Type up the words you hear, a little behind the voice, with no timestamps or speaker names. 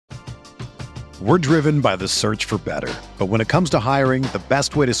We're driven by the search for better. But when it comes to hiring, the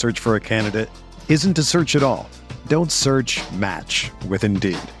best way to search for a candidate isn't to search at all. Don't search, match with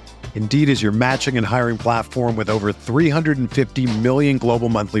Indeed. Indeed is your matching and hiring platform with over 350 million global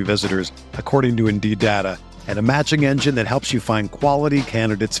monthly visitors, according to Indeed data, and a matching engine that helps you find quality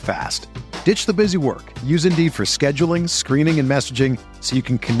candidates fast. Ditch the busy work. Use Indeed for scheduling, screening, and messaging so you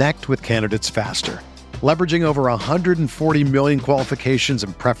can connect with candidates faster. Leveraging over 140 million qualifications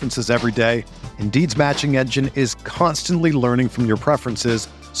and preferences every day, Indeed's matching engine is constantly learning from your preferences,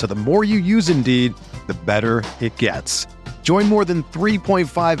 so the more you use Indeed, the better it gets. Join more than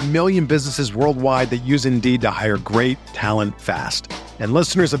 3.5 million businesses worldwide that use Indeed to hire great talent fast. And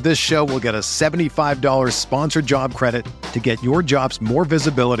listeners of this show will get a $75 sponsored job credit to get your jobs more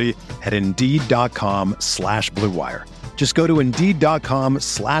visibility at Indeed.com/Blue Wire. Just go to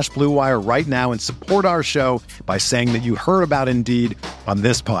Indeed.com/Blue Wire right now and support our show by saying that you heard about Indeed on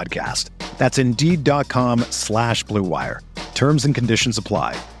this podcast. That's Indeed.com/Blue Wire. Terms and conditions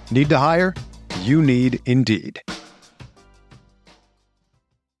apply. Need to hire? You need Indeed.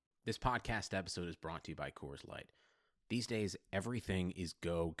 This podcast episode is brought to you by Coors Light. These days, everything is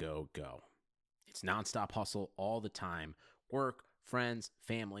go, go, go. It's nonstop hustle all the time. Work, friends,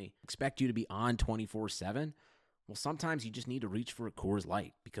 family, expect you to be on 24/7. Well, sometimes you just need to reach for a Coors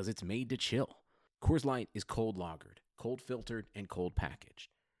Light because it's made to chill. Coors Light is cold lagered, cold filtered, and cold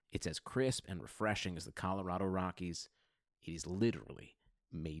packaged. It's as crisp and refreshing as the Colorado Rockies. It is literally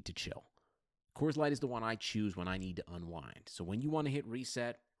made to chill. Coors Light is the one I choose when I need to unwind. So when you want to hit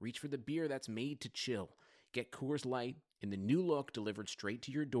reset, reach for the beer that's made to chill. Get Coors Light in the new look delivered straight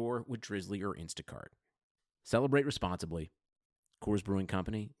to your door with Drizzly or Instacart. Celebrate responsibly. Coors Brewing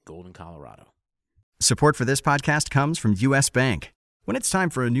Company, Golden, Colorado. Support for this podcast comes from U.S. Bank. When it's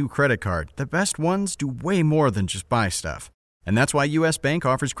time for a new credit card, the best ones do way more than just buy stuff. And that's why U.S. Bank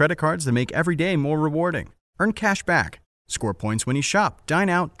offers credit cards that make every day more rewarding. Earn cash back, score points when you shop, dine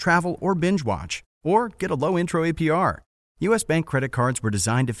out, travel, or binge watch, or get a low intro APR. U.S. Bank credit cards were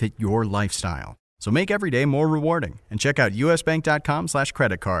designed to fit your lifestyle. So make every day more rewarding and check out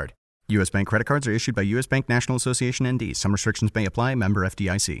usbank.com/credit card. U.S. Bank credit cards are issued by U.S. Bank National Association ND. Some restrictions may apply. Member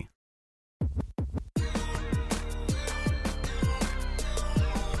FDIC.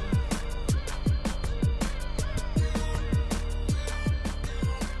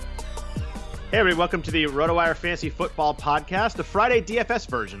 Hey everybody, welcome to the RotoWire Fantasy Football Podcast, the Friday DFS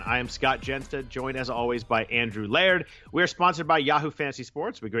version. I am Scott Jenstad, joined as always by Andrew Laird. We are sponsored by Yahoo Fantasy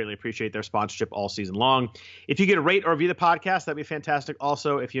Sports. We greatly appreciate their sponsorship all season long. If you could rate or review the podcast, that'd be fantastic.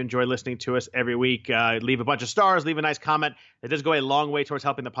 Also, if you enjoy listening to us every week, leave a bunch of stars, leave a nice comment. It does go a long way towards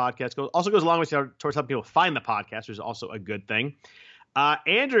helping the podcast. Also goes a long way towards helping people find the podcast, which is also a good thing.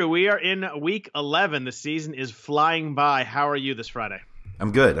 Andrew, we are in week 11. The season is flying by. How are you this Friday?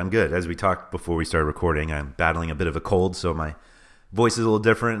 I'm good. As we talked before we started recording, I'm battling a bit of a cold, so my voice is a little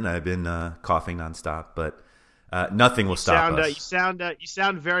different. I've been coughing nonstop, but nothing will stop us. You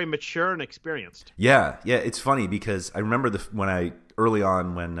sound very mature and experienced. Yeah. It's funny because I remember when I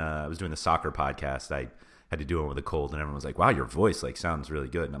was doing the soccer podcast, I had to do it with a cold, and everyone was like, "Wow, your voice sounds really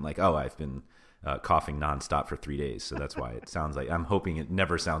good." And I'm like, "Oh, I've been coughing nonstop for 3 days, so that's why it sounds like." I'm hoping it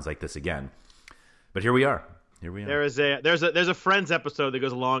never sounds like this again. But here we are. There's a Friends episode that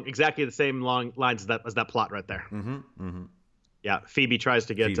goes along exactly the same long lines as that plot right there. Mm-hmm. Yeah, Phoebe tries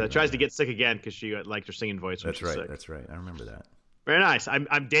to get sick again because she liked her singing voice. That's right. I remember that. Very nice.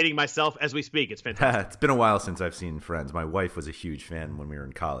 I'm dating myself as we speak. It's fantastic. It's been a while since I've seen Friends. My wife was a huge fan when we were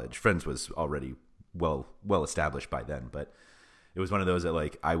in college. Friends was already well established by then, but it was one of those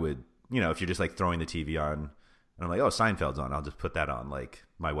that I would, if you're just throwing the TV on, and I'm like, oh, Seinfeld's on, I'll just put that on.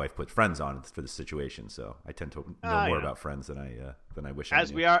 My wife put Friends on for the situation, so I tend to know more about Friends than I wish I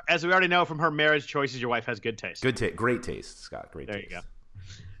knew. As we already know from her marriage choices, your wife has good taste. Great taste, Scott. Great taste. There you go.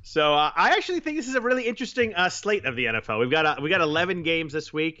 So I actually think this is a really interesting slate of the NFL. We got 11 games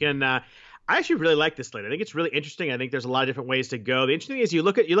this week, and I actually really like this slate. I think it's really interesting. I think there's a lot of different ways to go. The interesting thing is you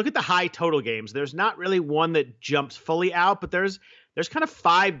look at the high total games. There's not really one that jumps fully out, but there's kind of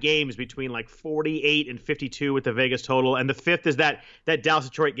 5 games between 48 and 52 with the Vegas total. And the fifth is that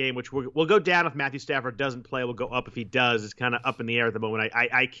Dallas-Detroit game, which will go down if Matthew Stafford doesn't play. Will go up if he does. It's kind of up in the air at the moment.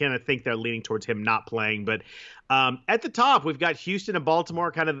 I kind of think they're leaning towards him not playing. But at the top, we've got Houston and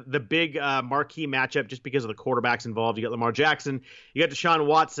Baltimore, kind of the big marquee matchup just because of the quarterbacks involved. You got Lamar Jackson. You got Deshaun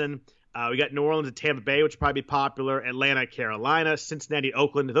Watson. We got New Orleans and Tampa Bay, which will probably be popular. Atlanta, Carolina, Cincinnati,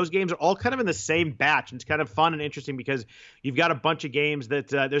 Oakland. Those games are all kind of in the same batch. And it's kind of fun and interesting because you've got a bunch of games that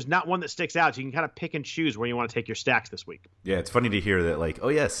there's not one that sticks out. So you can kind of pick and choose where you want to take your stacks this week. Yeah, it's funny to hear that, oh,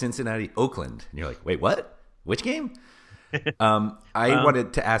 yeah, Cincinnati, Oakland. And you're like, wait, what? Which game? I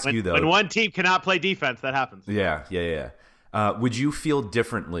wanted to ask you though. When one team cannot play defense, that happens. Yeah. Would you feel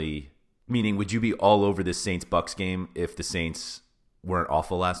differently? Meaning, would you be all over this Saints-Bucks game if the Saints weren't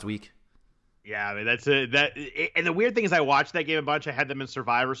awful last week? Yeah, I mean and the weird thing is I watched that game a bunch. I had them in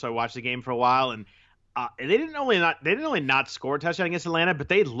Survivor, so I watched the game for a while, and they didn't only not score a touchdown against Atlanta, but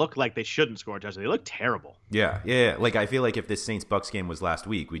they looked like they shouldn't score a touchdown. They looked terrible. Yeah. Like I feel like if this Saints-Bucks game was last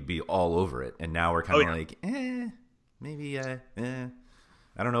week, we'd be all over it, and now we're kind of like, maybe, I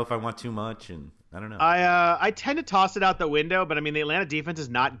don't know if I want too much, and I don't know. I tend to toss it out the window, but I mean the Atlanta defense is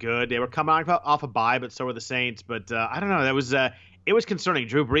not good. They were coming off a bye, but so were the Saints. But I don't know. That was it was concerning.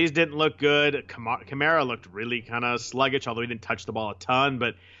 Drew Brees didn't look good. Kamara looked really kind of sluggish, although he didn't touch the ball a ton.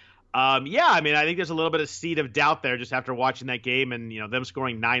 But yeah, I mean I think there's a little bit of seed of doubt there just after watching that game and them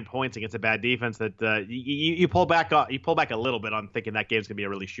scoring 9 points against a bad defense that you pull back a little bit on thinking that game's gonna be a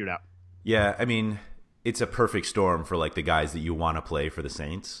really shootout. Yeah, I mean it's a perfect storm for like the guys that you want to play for the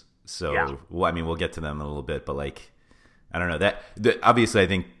Saints. So, yeah. Well, I mean, we'll get to them in a little bit, but like, I don't know that obviously I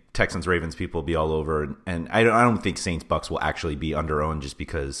think Texans Ravens people will be all over, and I don't think Saints Bucks will actually be under owned just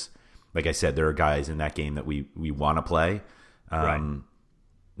because, like I said, there are guys in that game that we want to play. Right.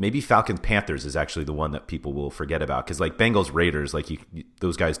 Maybe Falcons Panthers is actually the one that people will forget about because like Bengals Raiders, like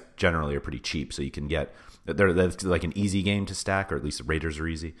those guys generally are pretty cheap, so you can get that's like an easy game to stack, or at least the Raiders are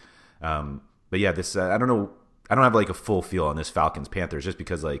easy. But yeah, this I don't know. I don't have like a full feel on this Falcons Panthers just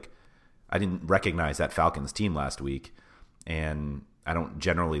because like I didn't recognize that Falcons team last week, and I don't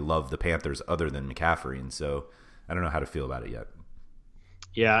generally love the Panthers other than McCaffrey, and so I don't know how to feel about it yet.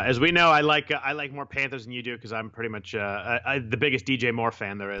 Yeah, as we know, I like more Panthers than you do because I'm pretty much the biggest DJ Moore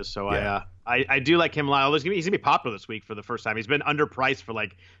fan there is. So yeah. I do like him a lot. He's gonna be popular this week for the first time. He's been underpriced for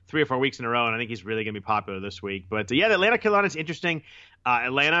like 3 or 4 weeks in a row, and I think he's really gonna be popular this week. But yeah, the Atlanta Carolina is interesting.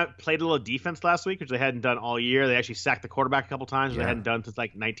 Atlanta played a little defense last week, which they hadn't done all year. They actually sacked the quarterback a couple times, which they hadn't done since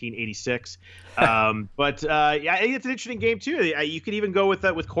like 1986. But yeah, I think it's an interesting game too. You could even go with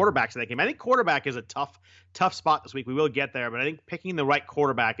quarterbacks in that game. I think quarterback is a tough spot this week. We will get there, but I think picking the right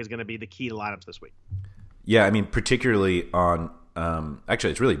quarterback is going to be the key to lineups this week. Yeah, I mean, particularly on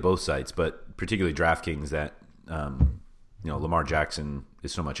actually, it's really both sites, but particularly DraftKings that Lamar Jackson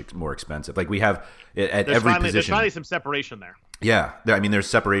is so much more expensive. Like we have at every position. There's finally some separation there. Yeah, I mean, there's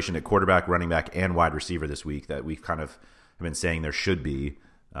separation at quarterback, running back, and wide receiver this week that we've kind of have been saying there should be.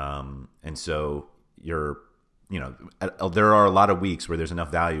 And so there are a lot of weeks where there's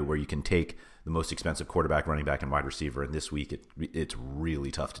enough value where you can take the most expensive quarterback, running back, and wide receiver. And this week, it's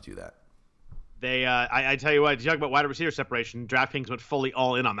really tough to do that. I tell you what, you talk about wide receiver separation. DraftKings went fully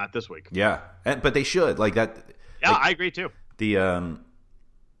all in on that this week. Yeah, but they should like that. Yeah, I agree too. I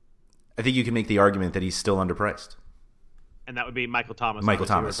think you can make the argument that he's still underpriced. And that would be Michael Thomas.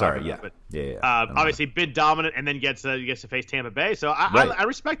 Sorry, yeah. But, yeah. Obviously, been dominant, and then gets to face Tampa Bay. So I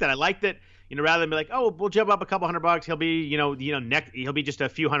respect that. I like that. Rather than be like, oh, we'll jump up a couple $100, he'll be, he'll be just a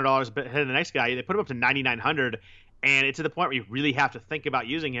few $100 ahead of the next guy. They put him up to 9,900, and it's to the point where you really have to think about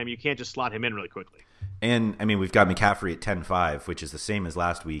using him. You can't just slot him in really quickly. And I mean, we've got McCaffrey at 10.5, which is the same as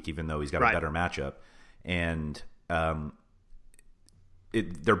last week, even though he's got a better matchup. And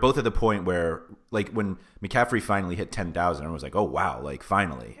they're both at the point where, like, when McCaffrey finally hit 10,000, everyone was like, oh, wow, like,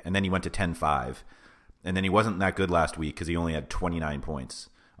 finally. And then he went to 10.5. And then he wasn't that good last week because he only had 29 points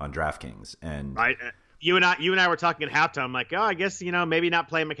on DraftKings. And right. You and I were talking at halftime. I'm like, oh, I guess, maybe not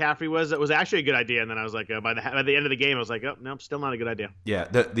playing McCaffrey was actually a good idea. And then I was like, by the end of the game, I was like, oh, no, still not a good idea. Yeah.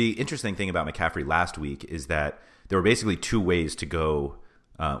 The interesting thing about McCaffrey last week is that there were basically two ways to go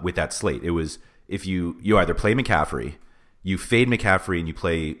with that slate. It was if you either play McCaffrey, you fade McCaffrey and you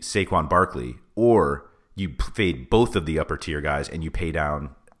play Saquon Barkley, or you fade both of the upper tier guys and you pay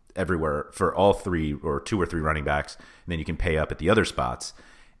down everywhere for all three or two or three running backs, and then you can pay up at the other spots.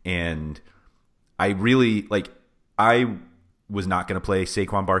 And I was not going to play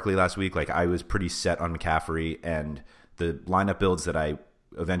Saquon Barkley last week. Like, I was pretty set on McCaffrey, and the lineup builds that I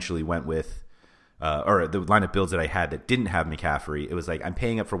eventually went with, or the lineup builds that I had that didn't have McCaffrey, it was like I'm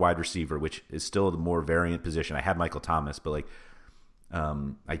paying up for wide receiver, which is still the more variant position. I had Michael Thomas, but like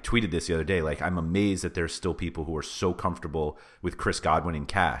I tweeted this the other day, like I'm amazed that there's still people who are so comfortable with Chris Godwin in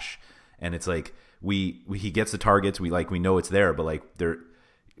cash. And it's like he gets the targets, we know it's there, but like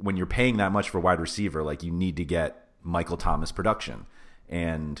when you're paying that much for wide receiver, like you need to get Michael Thomas production,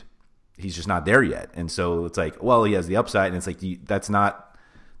 and he's just not there yet. And so it's like, well, he has the upside, and it's like that's not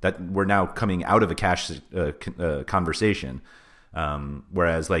that we're now coming out of a cash conversation.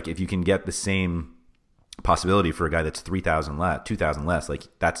 Whereas like if you can get the same possibility for a guy that's 3,000 less, 2,000 less, like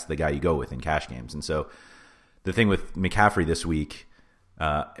that's the guy you go with in cash games. And so the thing with McCaffrey this week,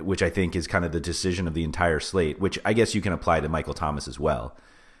 which I think is kind of the decision of the entire slate, which I guess you can apply to Michael Thomas as well.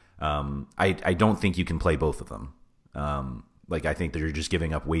 I don't think you can play both of them. I think that you're just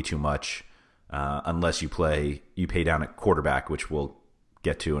giving up way too much unless you pay down at quarterback, which we'll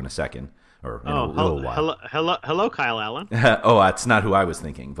get to in a second or in a little while. Hello, Kyle Allen. Oh, that's not who I was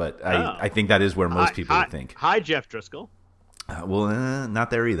thinking, but I think that is where most people would think. Hi, Jeff Driscoll. Not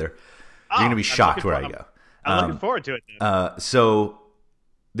there either. You're going to be shocked where I go. I'm looking forward to it. So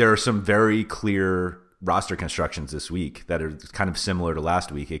there are some very clear roster constructions this week that are kind of similar to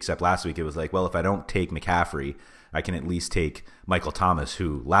last week, except last week it was like, well, if I don't take McCaffrey, I can at least take Michael Thomas,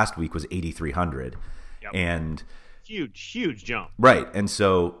 who last week was 8,300. Yep. And huge jump. Right. And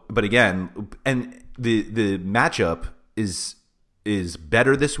so, but again, and the matchup is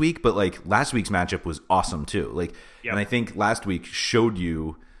better this week, but like last week's matchup was awesome too. Like, yep. And I think last week showed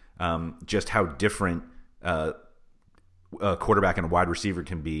you just how different a quarterback and a wide receiver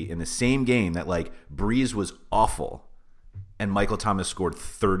can be in the same game. That like Breeze was awful and Michael Thomas scored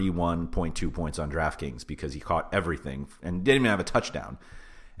 31.2 points on DraftKings because he caught everything and didn't even have a touchdown.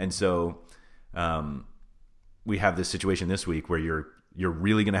 And so we have this situation this week where you're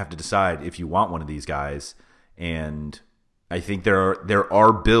really going to have to decide if you want one of these guys. And I think there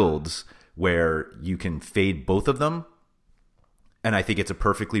are builds where you can fade both of them. And I think it's a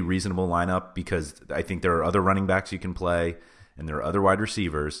perfectly reasonable lineup because I think there are other running backs you can play and there are other wide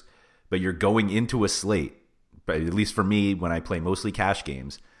receivers. But you're going into a slate, but at least for me, when I play mostly cash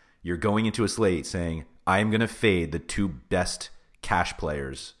games, you're going into a slate saying, I'm going to fade the two best cash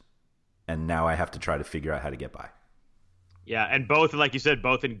players. And now I have to try to figure out how to get by. Yeah, and both, like you said,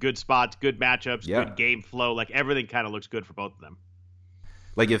 both in good spots, good matchups, yeah. Good game flow. Like everything kind of looks good for both of them.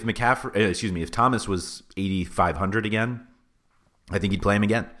 Like if Thomas was 8,500 again, I think you'd play him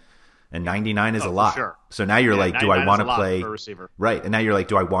again. And 99 is a lot. Sure. So now you're like, do I want to play for a receiver? Right. And now you're like,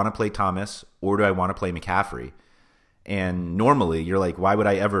 do I want to play Thomas or do I want to play McCaffrey? And normally you're like, why would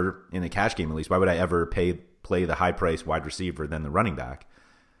I ever, in a cash game at least, why would I ever play the high price wide receiver than the running back?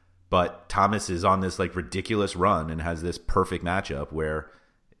 But Thomas is on this like ridiculous run and has this perfect matchup where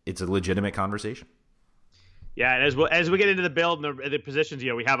it's a legitimate conversation. Yeah, and as we get into the build and the positions,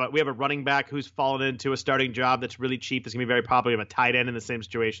 we have a running back who's fallen into a starting job that's really cheap. That's gonna be very popular. We have a tight end in the same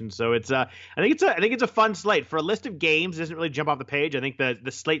situation. So it's I think it's a fun slate for a list of games. It doesn't really jump off the page. I think the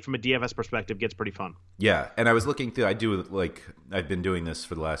slate from a DFS perspective gets pretty fun. Yeah, and I was looking through. I've been doing this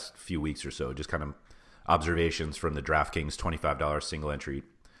for the last few weeks or so, just kind of observations from the DraftKings $25 single entry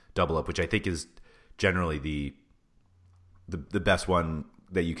double up, which I think is generally the best one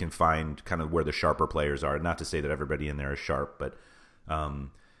that you can find, kind of where the sharper players are. Not to say that everybody in there is sharp, but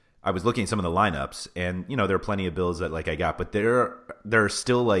I was looking at some of the lineups, and there are plenty of builds that like I got, but there are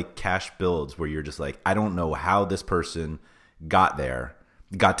still like cash builds where you're just like, I don't know how this person got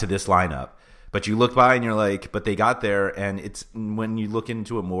to this lineup. But you look by and you're like, but they got there, and it's when you look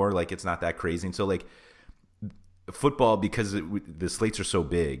into it more, like it's not that crazy. And so like football, because the slates are so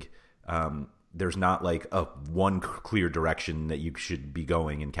big, there's not like a one clear direction that you should be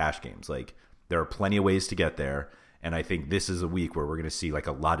going in cash games. Like there are plenty of ways to get there. And I think this is a week where we're going to see like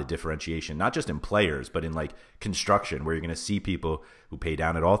a lot of differentiation, not just in players, but in like construction, where you're going to see people who pay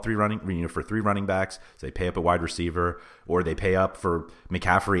down at all for three running backs. So they pay up at wide receiver, or they pay up for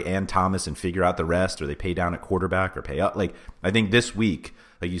McCaffrey and Thomas and figure out the rest, or they pay down at quarterback or pay up. Like I think this week,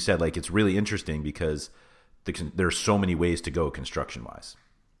 like you said, like it's really interesting because there's so many ways to go construction wise.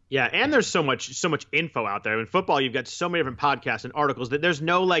 Yeah, and there's so much info out there. In football, you've got so many different podcasts and articles that there's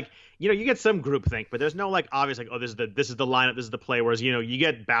no like, you get some groupthink, but there's no like obvious like, oh, this is the lineup, this is the play. Whereas you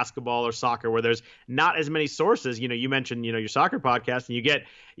get basketball or soccer where there's not as many sources. You mentioned your soccer podcast, and you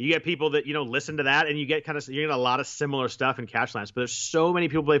get people that listen to that, and you get a lot of similar stuff in cash lines. But there's so many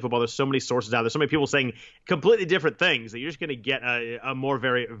people play football. There's so many sources out there. So many people saying completely different things that you're just going to get a more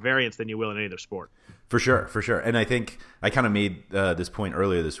variance than you will in any other sport. For sure. And I think I kind of made this point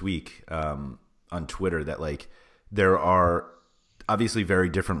earlier this week on Twitter that like there are obviously very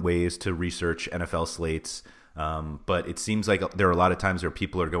different ways to research NFL slates, but it seems like there are a lot of times where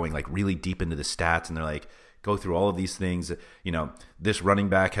people are going like really deep into the stats, and they're like, go through all of these things. This running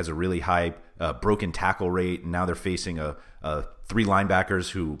back has a really high broken tackle rate, and now they're facing a three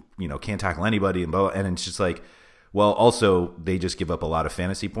linebackers who can't tackle anybody, and it's just like, well, also they just give up a lot of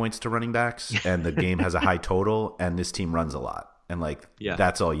fantasy points to running backs, and the game has a high total, and this team runs a lot, and like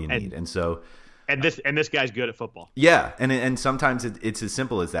that's all you need. And so, and this guy's good at football. Yeah, and sometimes it's as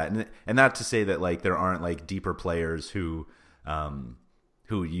simple as that, and not to say that like there aren't like deeper players who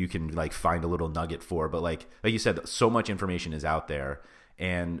you can like find a little nugget for, but like you said, so much information is out there,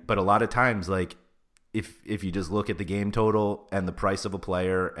 but a lot of times like if you just look at the game total and the price of a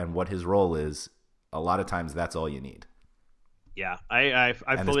player and what his role is, a lot of times that's all you need. Yeah, I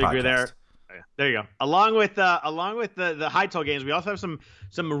fully agree there. There you go. Along with the high total games, we also have some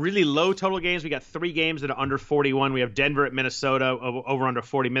really low total games. We got 3 games that are under 41. We have Denver at Minnesota over under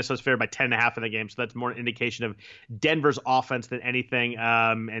 40. Minnesota's favored by 10.5 in the game, so that's more an indication of Denver's offense than anything.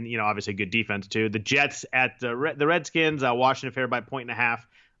 And obviously good defense too. The Jets at the Redskins. Washington favored by 1.5.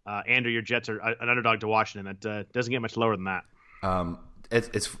 Andrew, your Jets are an underdog to Washington. That doesn't get much lower than that.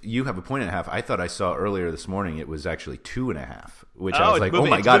 It's you have a 1.5. I thought I saw earlier this morning it was actually 2.5, which I was like, oh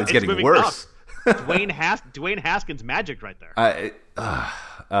my god, it's getting worse. Dwayne Haskins magic right there.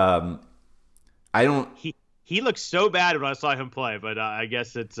 I don't. He looked so bad when I saw him play, but I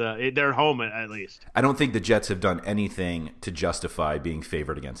guess they're home at least. I don't think the Jets have done anything to justify being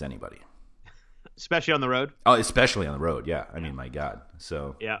favored against anybody. Especially on the road? Oh, especially on the road, yeah. I mean, my God.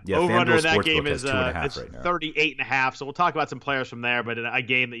 So yeah over under in that game is 2.5 right now. 38.5. So we'll talk about some players from there, but in a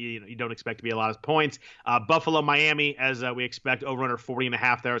game that you don't expect to be a lot of points. Buffalo, Miami, as we expect, over under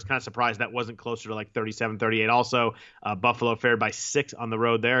 40.5 there. I was kind of surprised that wasn't closer to like 37, 38. Also, Buffalo fared by 6 on the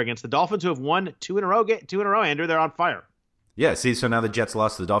road there against the Dolphins, who have won 2 in a row. Andrew, they're on fire. Yeah, see, so now the Jets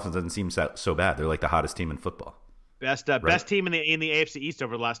lost to the Dolphins doesn't seem so bad. They're like the hottest team in football. Best team in the AFC East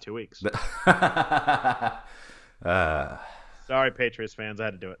over the last 2 weeks. Sorry, Patriots fans, I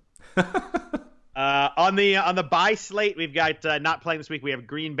had to do it. On the bye slate, we've got not playing this week. We have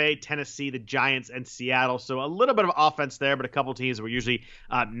Green Bay, Tennessee, the Giants, and Seattle. So a little bit of offense there, but a couple teams that we're usually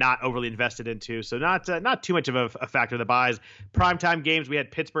not overly invested into. So not too much of a factor of the buys. Primetime games, we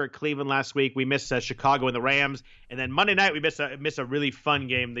had Pittsburgh, Cleveland last week. We missed Chicago and the Rams, and then Monday night we missed a really fun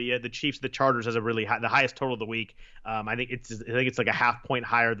game. The Chiefs, the Chargers has the highest total of the week. I think it's like a half point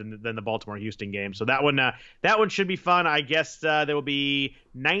higher than the Baltimore Houston game. So that one should be fun. I guess there will be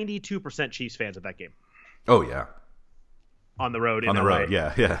 92% Chiefs fans at that game. Oh yeah, on the road. On the road,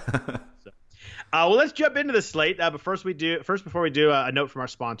 yeah. So, well, let's jump into the slate. But before we do, a note from our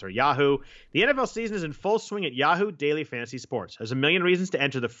sponsor, Yahoo. The NFL season is in full swing at Yahoo Daily Fantasy Sports. There's a million reasons to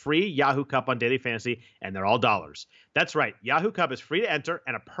enter the free Yahoo Cup on Daily Fantasy, and they're all dollars. That's right. Yahoo Cup is free to enter,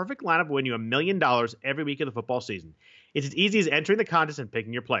 and a perfect lineup will win you $1 million every week of the football season. It's as easy as entering the contest and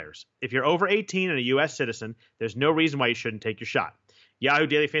picking your players. If you're over 18 and a U.S. citizen, there's no reason why you shouldn't take your shot. Yahoo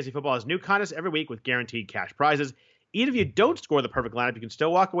Daily Fantasy Football has new contests every week with guaranteed cash prizes. Even if you don't score the perfect lineup, you can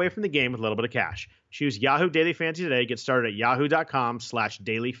still walk away from the game with a little bit of cash. Choose Yahoo Daily Fantasy today. Get started at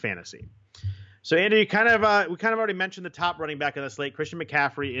yahoo.com/dailyfantasy. So, Andrew, we kind of already mentioned the top running back on the slate. Christian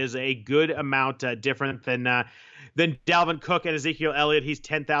McCaffrey is a good amount different than Dalvin Cook and Ezekiel Elliott. He's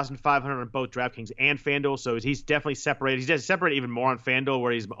 10,500 on both DraftKings and FanDuel, so he's definitely separated. He's separated even more on FanDuel,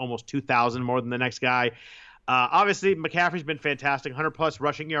 where he's almost 2,000 more than the next guy. Obviously, McCaffrey's been fantastic, 100-plus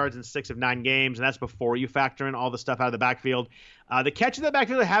rushing yards in 6 of 9 games, and that's before you factor in all the stuff out of the backfield. The catches in the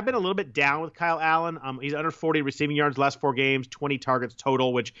backfield have been a little bit down with Kyle Allen. He's under 40 receiving yards last 4 games, 20 targets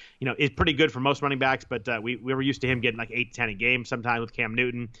total, which is pretty good for most running backs, but we were used to him getting like 8 to 10 a game sometimes with Cam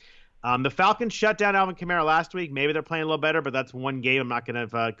Newton. The Falcons shut down Alvin Kamara last week. Maybe they're playing a little better, but that's one game. I'm not going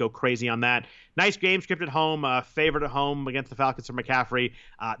to go crazy on that. Nice game, script at home, favored at home against the Falcons for McCaffrey.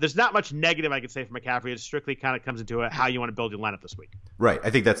 There's not much negative I could say for McCaffrey. It strictly kind of comes into how you want to build your lineup this week. Right.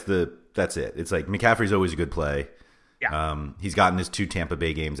 I think that's it. It's like McCaffrey's always a good play. Yeah. He's gotten his 2 Tampa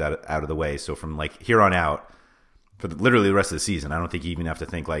Bay games out of the way. So from like here on out, for literally the rest of the season, I don't think you even have to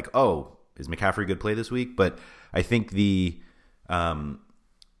think like, oh, is McCaffrey a good play this week? But I think the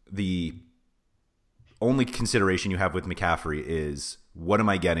only consideration you have with McCaffrey is what am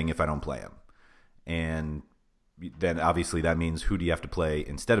I getting if I don't play him? And then obviously that means who do you have to play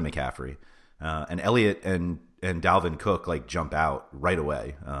instead of McCaffrey? And Elliott and Dalvin Cook like jump out right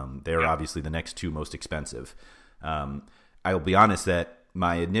away. They're obviously the next 2 most expensive. I'll be honest that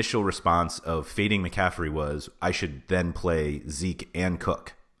my initial response of fading McCaffrey was I should then play Zeke and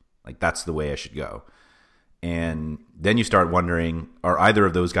Cook. Like that's the way I should go. And then you start wondering, are either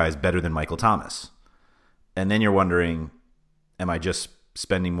of those guys better than Michael Thomas? And then you're wondering, am I just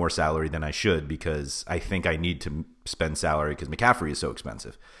spending more salary than I should because I think I need to spend salary because McCaffrey is so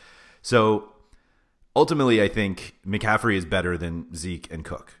expensive? So ultimately, I think McCaffrey is better than Zeke and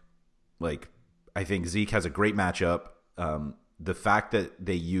Cook. Like, I think Zeke has a great matchup. The fact that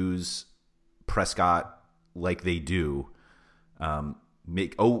they use Prescott like they do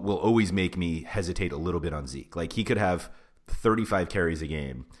will always make me hesitate a little bit on Zeke. Like he could have 35 carries a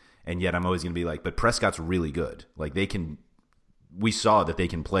game, and yet I'm always going to be like, but Prescott's really good. Like we saw that they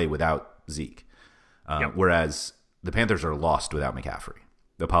can play without Zeke. Whereas the Panthers are lost without McCaffrey.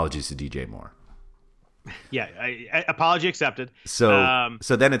 Apologies to DJ Moore. Yeah, apology accepted. So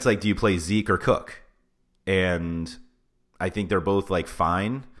then it's like, do you play Zeke or Cook? and I think they're both like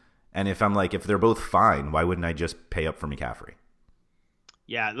fine. And if they're both fine, why wouldn't I just pay up for McCaffrey?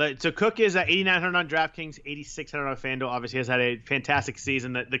 Yeah, so Cook is at 8,900 on DraftKings, 8,600 on FanDuel. Obviously, has had a fantastic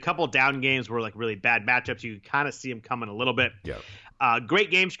season. The couple down games were like really bad matchups. You kind of see him coming a little bit. Yeah.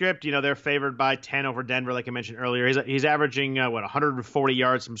 Great game script. They're favored by 10 over Denver, like I mentioned earlier. He's averaging 140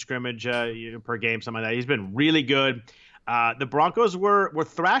 yards from scrimmage per game, something like that. He's been really good. The Broncos were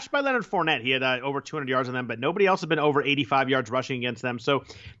thrashed by Leonard Fournette. He had over 200 yards on them, but nobody else has been over 85 yards rushing against them. So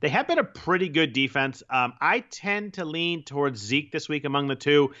they have been a pretty good defense. I tend to lean towards Zeke this week among the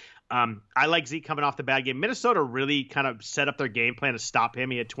two. I like Zeke coming off the bad game. Minnesota really kind of set up their game plan to stop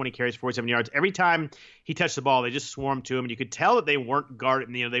him. He had 20 carries, 47 yards. Every time he touched the ball, they just swarmed to him. And you could tell that they weren't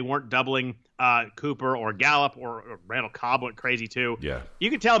guarding, they weren't doubling Cooper or Gallup or Randall Cobb went crazy too. Yeah. You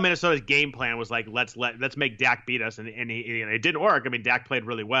could tell Minnesota's game plan was like, let's make Dak beat us. And it didn't work. I mean, Dak played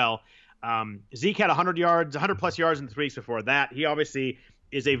really well. Zeke had 100 plus yards in the 3 weeks before that. He obviously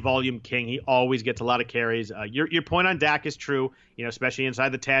is a volume king. He always gets a lot of carries. Your point on Dak is true, especially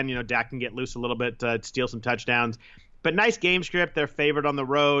inside the 10, Dak can get loose a little bit, steal some touchdowns, but nice game script. They're favored on the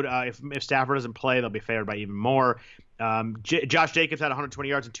road. If Stafford doesn't play, they'll be favored by even more. Josh Jacobs had 120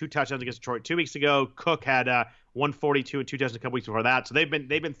 yards and 2 touchdowns against Detroit 2 weeks ago. Cook had 142 and 2 touchdowns a couple weeks before that. So they've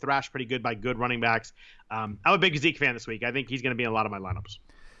been thrashed pretty good by good running backs. I'm a big Zeke fan this week. I think he's going to be in a lot of my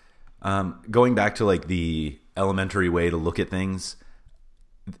lineups. Going back to like the elementary way to look at things,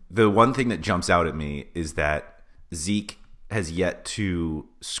 the one thing that jumps out at me is that Zeke has yet to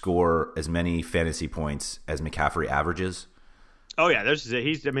score as many fantasy points as McCaffrey averages. Oh yeah, there's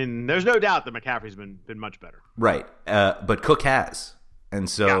no doubt that McCaffrey's been much better. Right, but Cook has, and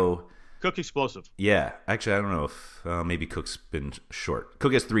so Cook's explosive. Yeah, actually, I don't know if maybe Cook's been short.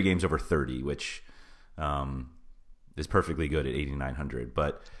 Cook has 3 games over 30, which is perfectly good at 8,900.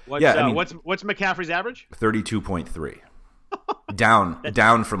 But what's McCaffrey's average? 32.3.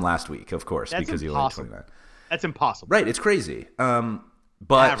 down from last week, of course, because he only had 29. That's impossible. Right, it's crazy. But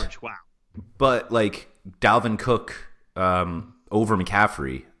average, wow. But like Dalvin Cook over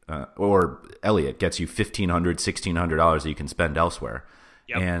McCaffrey or Elliott gets you $1,500, $1,600 that you can spend elsewhere.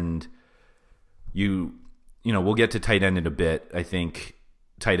 Yep. And we'll get to tight end in a bit. I think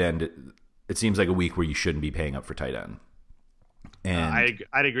tight end, it seems like a week where you shouldn't be paying up for tight end. And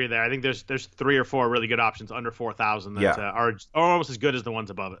I'd agree there. I think there's 3 or 4 really good options under 4,000 that are almost as good as the ones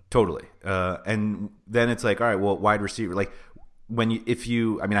above it. Totally. And then it's like, all right, well, wide receiver, like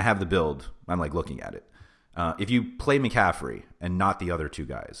I have the build. I'm like looking at it. If you play McCaffrey and not the other 2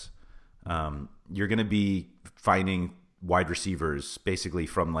 guys, you're going to be finding wide receivers basically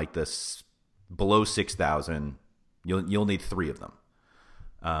from like this below 6,000. You'll need 3 of them,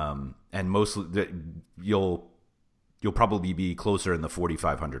 and mostly you'll probably be closer in the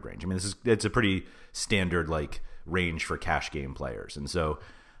 4,500 range. I mean, it's a pretty standard like range for cash game players. And so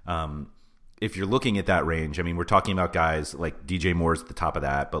if you're looking at that range, I mean, we're talking about guys like DJ Moore's at the top of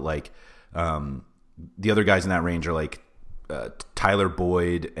that, but like the other guys in that range are like Tyler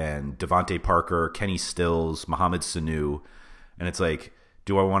Boyd and Devontae Parker, Kenny Stills, Mohamed Sanu. And it's like,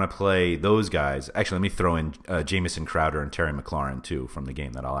 do I want to play those guys? Actually, let me throw in Jamison Crowder and Terry McLaurin too from the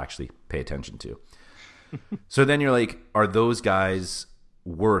game that I'll actually pay attention to. So then you're like, are those guys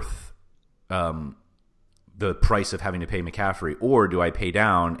worth the price of having to pay McCaffrey, or do I pay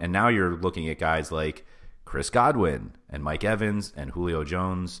down? And now you're looking at guys like Chris Godwin and Mike Evans and Julio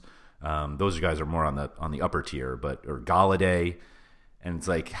Jones. Those guys are more on the upper tier, or Galladay. And it's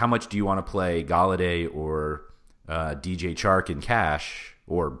like, how much do you want to play Galladay or DJ Chark in cash,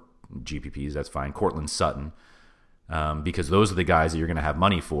 or GPPs? That's fine. Cortland Sutton, because those are the guys that you're going to have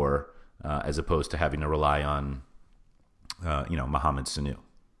money for. As opposed to having to rely on, Mohamed Sanu.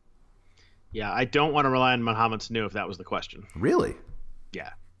 Yeah, I don't want to rely on Mohamed Sanu if that was the question. Really?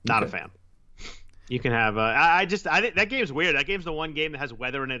 Yeah, not a fan. You can have. I think that game's weird. That game's the one game that has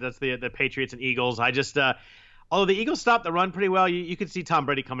weather in it. That's the Patriots and Eagles. Although the Eagles stopped the run pretty well, you could see Tom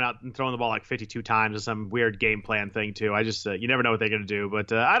Brady coming out and throwing the ball like 52 times or some weird game plan thing too. You never know what they're going to do,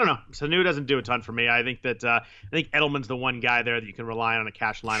 but I don't know. Sanu doesn't do a ton for me. I think Edelman's the one guy there that you can rely on a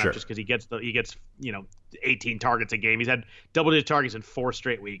cash lineup just because he gets 18 targets a game. He's had double-digit targets in 4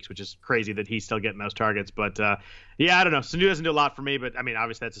 straight weeks, which is crazy that he's still getting those targets. But I don't know. Sanu doesn't do a lot for me, but I mean,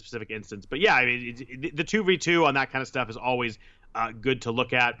 obviously that's a specific instance. But yeah, I mean, the 2v2 on that kind of stuff is always good to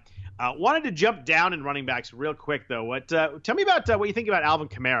look at. Wanted to jump down in running backs real quick, though. Tell me about what you think about Alvin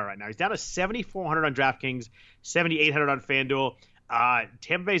Kamara right now. He's down to 7,400 on DraftKings, 7,800 on FanDuel.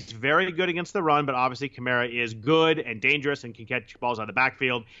 Tampa Bay is very good against the run, but obviously Kamara is good and dangerous and can catch balls out of the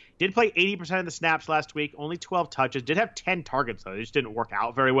backfield. Did play 80% of the snaps last week, only 12 touches. Did have 10 targets, though. They just didn't work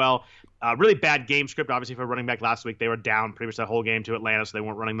out very well. Really bad game script, obviously, for running back last week. They were down pretty much that whole game to Atlanta, so they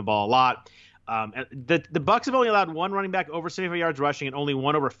weren't running the ball a lot. The Bucs have only allowed one running back over 75 yards rushing and only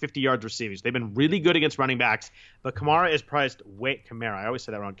one over 50 yards receiving. So they've been really good against running backs, but Kamara is priced I always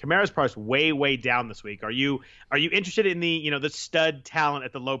say that wrong. Kamara is priced way down this week. Are you interested in the stud talent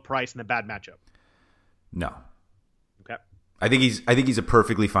at the low price and the bad matchup? No. Okay. I think he's a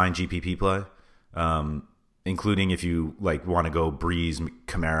perfectly fine GPP play, including if you want to go Breeze,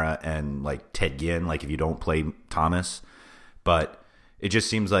 Kamara, and Ted Ginn, if you don't play Thomas. But it just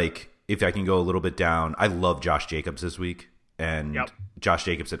seems like if I can go a little bit down, I love Josh Jacobs this week, and Josh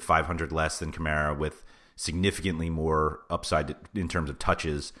Jacobs at 500 less than Kamara with significantly more upside in terms of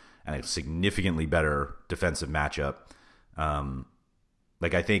touches and a significantly better defensive matchup.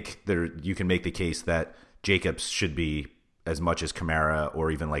 I think you can make the case that Jacobs should be as much as Kamara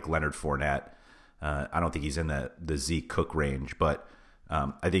or even Leonard Fournette. I don't think he's in the Zeke Cook range, but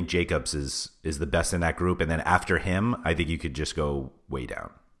I think Jacobs is the best in that group. And then after him, I think you could just go way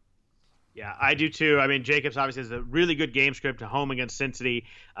down. Yeah, I do too. I mean, Jacobs obviously has a really good game script at home against Cincinnati.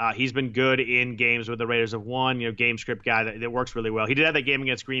 He's been good in games where the Raiders have won. Game script guy that works really well. He did have that game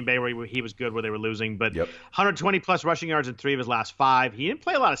against Green Bay where he was good where they were losing, but 120 plus rushing yards in 3 of his last 5. He didn't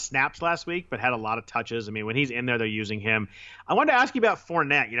play a lot of snaps last week, but had a lot of touches. I mean, when he's in there, they're using him. I wanted to ask you about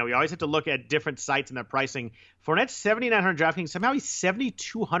Fournette. We always have to look at different sites and their pricing. Fournette's 7,900 DraftKings. Somehow he's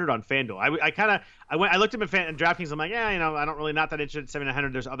 7,200 on FanDuel. I looked at him in DraftKings. I'm like, I don't really not that interested in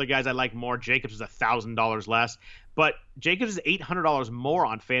 7,900. There's other guys I like more. Jacobs is $1,000 less, but Jacobs is $800 more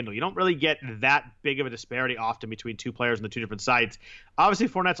on FanDuel. You don't really get that big of a disparity often between two players on the two different sites. Obviously,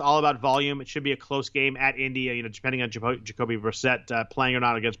 Fournette's all about volume. It should be a close game at Indy. Depending on Jacoby Brissett playing or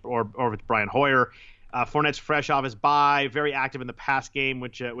not against or if it's Brian Hoyer. Fournette's fresh off his bye, very active in the pass game,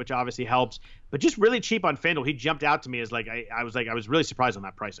 which obviously helps, but just really cheap on FanDuel. He jumped out to me as I was really surprised on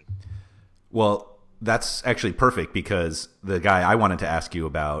that pricing. Well, that's actually perfect because the guy I wanted to ask you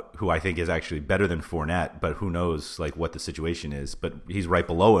about, who I think is actually better than Fournette, but who knows what the situation is, but he's right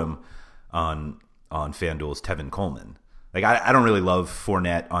below him on FanDuel's Tevin Coleman. I don't really love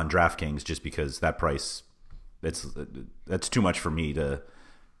Fournette on DraftKings just because that price, that's too much for me to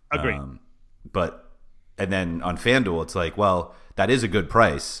agree. And then on FanDuel, it's that is a good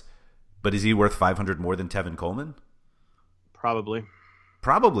price, but is he worth 500 more than Tevin Coleman? Probably.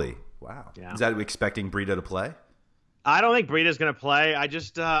 Wow. Yeah. Is that expecting Breida to play? I don't think Breida's going to play. I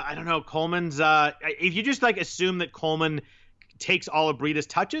just, I don't know. Coleman's, if you just assume that Coleman takes all of Breida's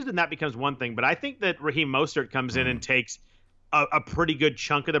touches, then that becomes one thing. But I think that Raheem Mostert comes in and takes a pretty good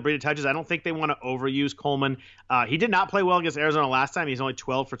chunk of the Breida touches. I don't think they want to overuse Coleman. He did not play well against Arizona last time. He's only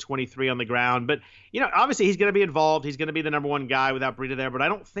 12 for 23 on the ground. But, obviously he's going to be involved. He's going to be the number one guy without Breida there. But I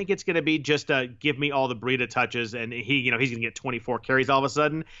don't think it's going to be just give me all the Breida touches and he's going to get 24 carries all of a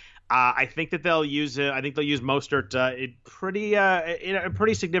sudden. I think that they'll use Mostert in a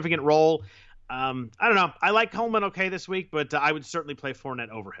pretty significant role. I don't know. I like Coleman okay this week, but I would certainly play Fournette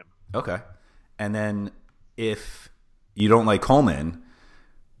over him. Okay. And then if you don't like Coleman,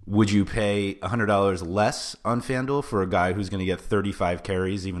 would you pay $100 less on FanDuel for a guy who's going to get 35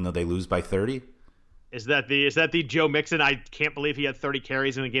 carries even though they lose by 30? Is that the Joe Mixon? I can't believe he had 30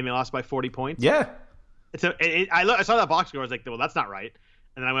 carries in a game they lost by 40 points. Yeah. I saw that box score. I was like, well, that's not right.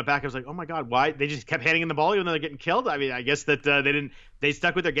 And then I went back. I was like, oh my God, why? They just kept handing him the ball even though they're getting killed. I mean, I guess that they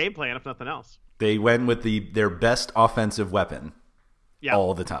stuck with their game plan if nothing else. They went with their best offensive weapon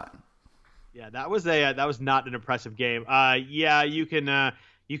all the time. Yeah, that was not an impressive game. You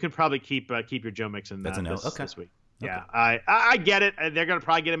can probably keep your Joe Mixon this week. Yeah, okay. I get it. They're going to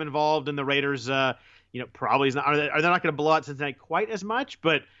probably get him involved, and the Raiders, probably is not. Are they not going to blow out Cincinnati quite as much?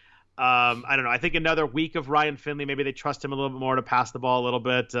 But I don't know. I think another week of Ryan Finley, maybe they trust him a little bit more to pass the ball a little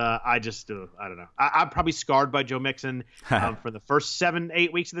bit. I don't know. I'm probably scarred by Joe Mixon for the first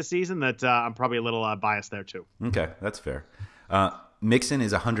 7-8 weeks of the season. That I'm probably a little biased there too. Okay, that's fair. Mixon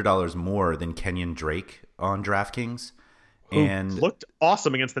is $100 more than Kenyon Drake on DraftKings, and looked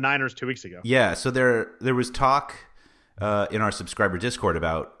awesome against the Niners 2 weeks ago. Yeah, so there was talk in our subscriber Discord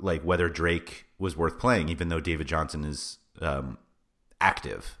about whether Drake was worth playing, even though David Johnson is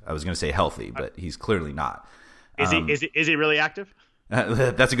active. I was going to say healthy, but he's clearly not. Is he really active?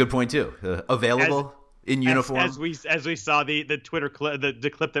 That's a good point too. Available in uniform. As we saw the Twitter clip, the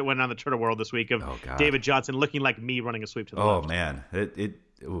clip that went on the Twitter world this week of David Johnson looking like me running a sweep to the left. Oh man,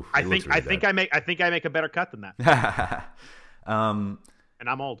 I think I make a better cut than that. And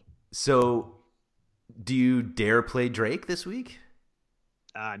I'm old. So, do you dare play Drake this week?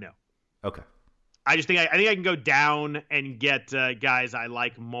 No. Okay. I just think I think I can go down and get guys I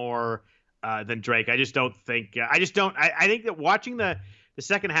like more than Drake. I just don't think. I think that watching the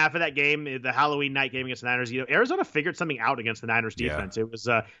second half of that game, the Halloween night game against the Niners, Arizona figured something out against the Niners defense. Yeah. It was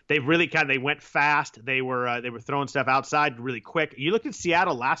they really they went fast. They were throwing stuff outside really quick. You looked at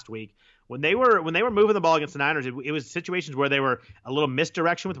Seattle last week. When they were moving the ball against the Niners, it was situations where they were a little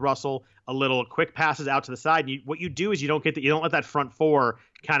misdirection with Russell, a little quick passes out to the side. And what you do is you don't let that front four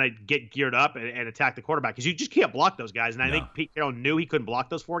kind of get geared up and attack the quarterback, because you just can't block those guys. And I think Pete Carroll knew he couldn't block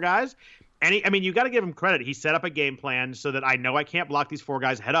those four guys. And you got to give him credit. He set up a game plan so that I know I can't block these four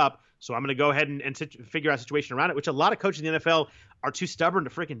guys head up, so I'm going to go ahead and figure out a situation around it, which a lot of coaches in the NFL are too stubborn to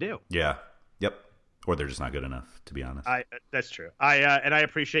freaking do. Yeah. Yep. Or they're just not good enough, to be honest. That's true. And I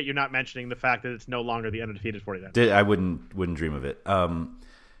appreciate you not mentioning the fact that it's no longer the undefeated 49ers. I wouldn't dream of it.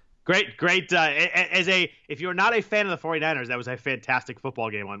 Great. If you're not a fan of the 49ers, that was a fantastic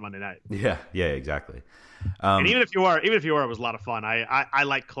football game on Monday night. Yeah, exactly. And even if you were, it was a lot of fun. I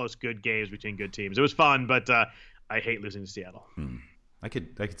like close, good games between good teams. It was fun, but I hate losing to Seattle. I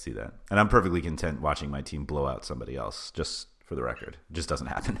could see that, and I'm perfectly content watching my team blow out somebody else. Just for the record, it just doesn't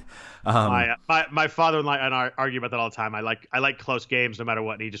happen. My father-in-law and I argue about that all the time. I like close games no matter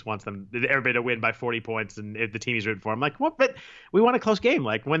what, and he just wants everybody to win by 40 points, and if the team he's rooting for, I'm like, what? But we want a close game.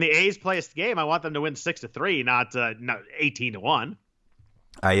 Like when the A's play a game, I want them to win 6-3, not 18-1.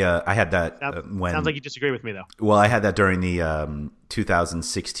 I had that sounds like you disagree with me though. Well, I had that during the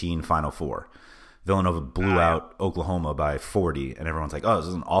 2016 Final Four. Villanova blew out Oklahoma by 40, and everyone's like, "Oh, this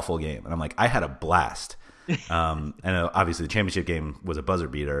is an awful game," and I'm like, "I had a blast." And obviously, the championship game was a buzzer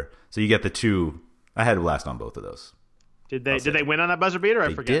beater, so you get the two. I had a blast on both of those. Did they win on that buzzer beater?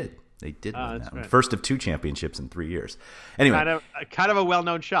 I forget. They did win that one. Right. First of two championships in 3 years. Anyway, kind of a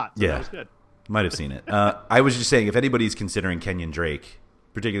well-known shot. So yeah, that was good. Might have seen it. I was just saying, if anybody's considering Kenyon Drake,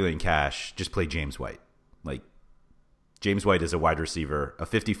 particularly in cash, just play James White. Like, James White is a wide receiver, a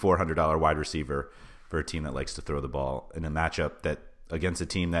 $5,400 wide receiver for a team that likes to throw the ball in a matchup that against a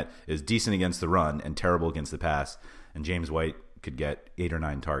team that is decent against the run and terrible against the pass. And James White could get 8 or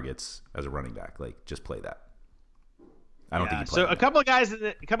 9 targets as a running back. Like, just play that. I don't think he played. So a couple of guys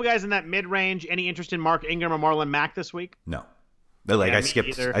in that mid range. Any interest in Mark Ingram or Marlon Mack this week? No. I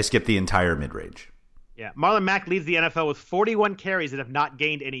skipped the entire mid range. Yeah, Marlon Mack leads the NFL with 41 carries that have not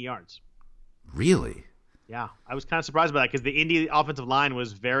gained any yards. Really? Yeah, I was kind of surprised by that because the Indy offensive line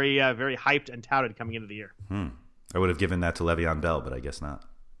was very, very hyped and touted coming into the year. I would have given that to Le'Veon Bell, but I guess not.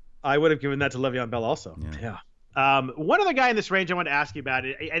 I would have given that to Le'Veon Bell also. Yeah. One other guy in this range I wanted to ask you about.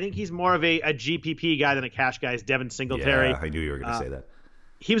 I think he's more of a GPP guy than a cash guy. Is Devin Singletary. Yeah, I knew you were going to say that.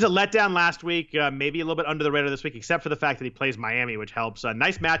 He was a letdown last week, maybe a little bit under the radar this week, except for the fact that he plays Miami, which helps.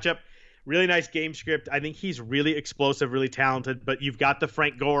 Nice matchup. Really nice game script. I think he's really explosive, really talented, but you've got the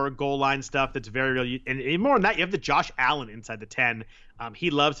Frank Gore goal line stuff that's very real. And more than that, you have the Josh Allen inside the 10.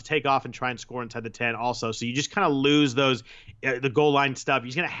 He loves to take off and try and score inside the 10 also. So you just kind of lose those, the goal line stuff.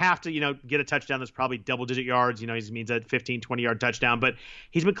 He's going to have to, get a touchdown that's probably double-digit yards. He means a 15, 20-yard touchdown. But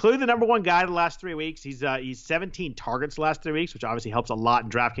he's been clearly the number one guy the last 3 weeks. He's 17 targets the last 3 weeks, which obviously helps a lot in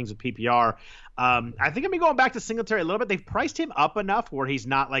DraftKings with PPR. I think I'm going back to Singletary a little bit. They've priced him up enough where he's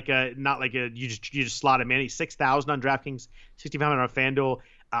not like a you just slot him in. He's 6,000 on DraftKings, 6,500 on FanDuel.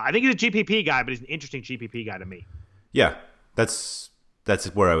 I think he's a GPP guy, but he's an interesting GPP guy to me. Yeah, that's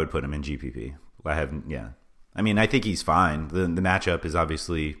where I would put him in GPP. I mean, I think he's fine. The matchup is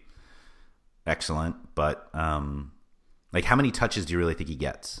obviously excellent, but like, how many touches do you really think he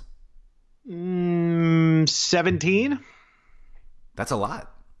gets? 17. That's a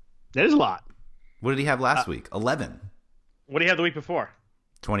lot. That is a lot. What did he have last week? 11. What did he have the week before?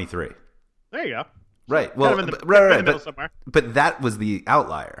 23. There you go. Right. Well, kind of in the middle somewhere. But that was the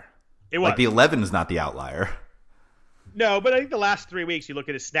outlier. It was. Like, the 11 is not the outlier. No, but I think the last 3 weeks, you look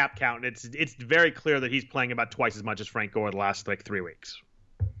at his snap count, and it's very clear that he's playing about twice as much as Frank Gore the last 3 weeks.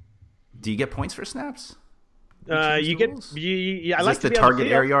 Do you get points for snaps? You get. I like the target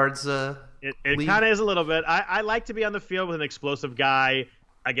air yards. It kind of is a little bit. I like to be on the field with an explosive guy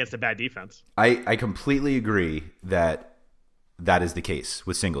against a bad defense. I completely agree that is the case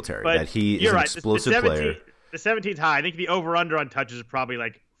with Singletary. But that he is an explosive player. The 17's high. I think the over/under on touches is probably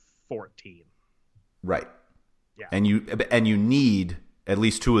like 14. Right. Yeah. And you need at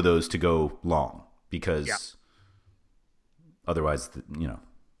least 2 of those to go long because otherwise,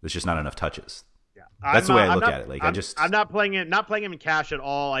 there's just not enough touches. Yeah. That's the way I look at it. Like, I'm not playing him in cash at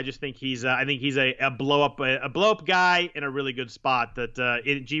all. I just think he's a blow up guy in a really good spot. That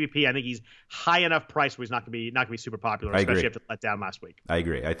in GBP, I think he's high enough price where he's not gonna be super popular, especially after let down last week. I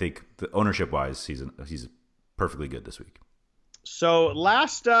agree. I think the ownership wise, he's perfectly good this week. So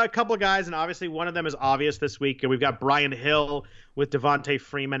last couple of guys, and obviously one of them is obvious this week. We've got Brian Hill with Devontae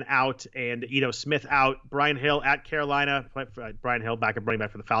Freeman out and Ito Smith out. Brian Hill at Carolina. Brian Hill back at running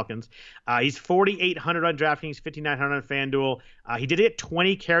back for the Falcons. He's 4,800 on DraftKings, 5,900 on FanDuel. He did get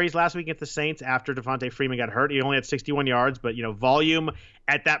 20 carries last week against the Saints after Devontae Freeman got hurt. He only had 61 yards, but volume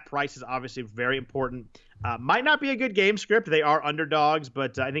at that price is obviously very important. Might not be a good game script. They are underdogs,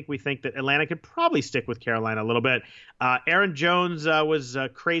 but I think we think that Atlanta could probably stick with Carolina a little bit. Aaron Jones was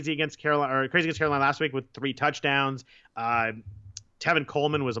crazy against Carolina last week with 3 touchdowns. Tevin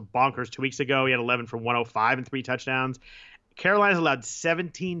Coleman was a bonkers 2 weeks ago. He had 11 for 105 and 3 touchdowns. Carolina's allowed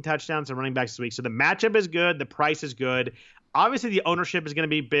 17 touchdowns to running backs this week. So the matchup is good. The price is good. Obviously, the ownership is going to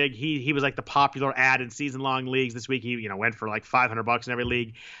be big. He was like the popular ad in season-long leagues this week. He went for like $500 in every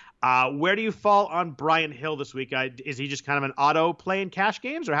league. Where do you fall on Brian Hill this week? Is he just kind of an auto play in cash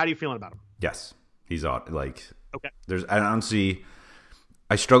games, or how do you feel about him? Yes, he's okay. Okay.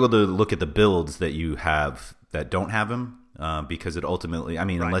 I struggle to look at the builds that you have that don't have him because it ultimately, right.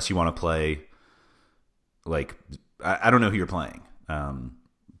 Unless you want to play, I don't know who you're playing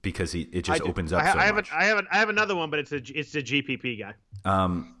because it just opens up so much. I have another one, but it's a GPP guy.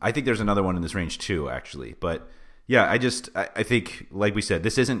 I think there's another one in this range too, actually, but. Yeah, I think, like we said,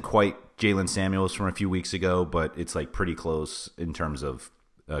 this isn't quite Jalen Samuels from a few weeks ago, but it's like pretty close in terms of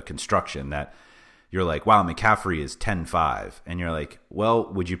construction that you're like, wow, McCaffrey is 10-5. And you're like,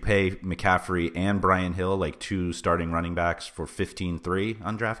 well, would you pay McCaffrey and Brian Hill, like 2 starting running backs for 15-3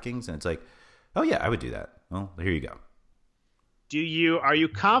 on DraftKings? And it's like, oh, yeah, I would do that. Well, here you go. Are you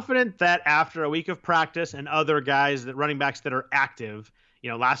confident that after a week of practice and other guys, that running backs that are active,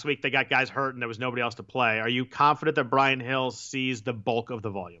 last week they got guys hurt and there was nobody else to play. Are you confident that Brian Hill sees the bulk of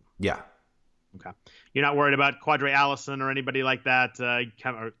the volume? Yeah. Okay. You're not worried about Quadre Allison or anybody like that,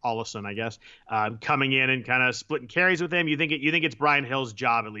 or Allison, I guess, coming in and kind of splitting carries with him. You think it's Brian Hill's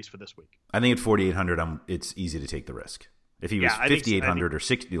job, at least for this week? I think at 4,800, it's easy to take the risk. If he was 5,800 or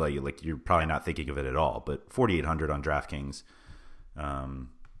 60, like you're probably not thinking of it at all. But 4,800 on DraftKings.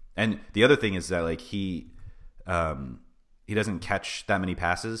 And the other thing is that he doesn't catch that many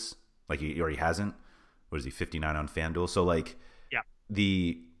passes, he hasn't. What is he, 59 on FanDuel? So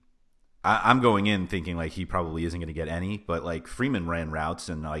I'm going in thinking he probably isn't going to get any, but Freeman ran routes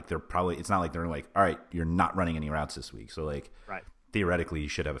and it's not like they're all right, you're not running any routes this week. So right. Theoretically you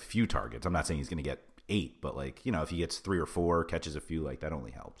should have a few targets. I'm not saying he's going to get 8, but if he gets 3 or 4, catches a few, that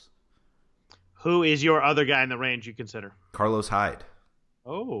only helps. Who is your other guy in the range you consider? Carlos Hyde.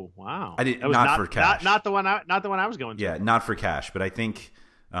 Oh wow! I did not for cash. Not the one I was going to. Yeah, not for cash, but I think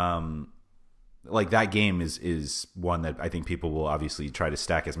that game is one that I think people will obviously try to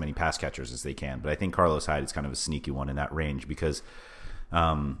stack as many pass catchers as they can. But I think Carlos Hyde is kind of a sneaky one in that range because,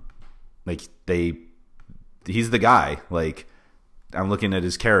 he's the guy. I'm looking at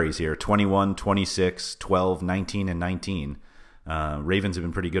his carries here: 21, 26, 12, 19, and 19. Ravens have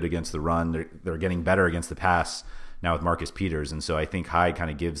been pretty good against the run. They're getting better against the pass now with Marcus Peters, and so I think Hyde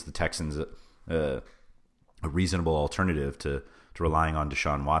kind of gives the Texans a reasonable alternative to relying on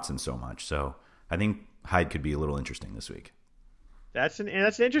Deshaun Watson so much. So I think Hyde could be a little interesting this week. That's an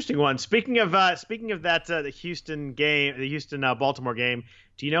interesting one. Speaking of that, the Houston game, the Houston Baltimore game.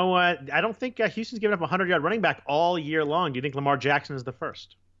 Do you know what? I don't think Houston's given up a 100-yard running back all year long. Do you think Lamar Jackson is the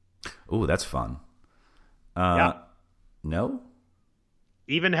first? Oh, that's fun. Yeah. No.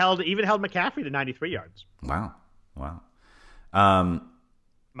 Even held McCaffrey to 93 yards. Wow.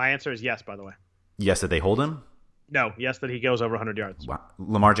 My answer is yes, by the way. Yes, that they hold him? No, yes, that he goes over 100 yards. Wow.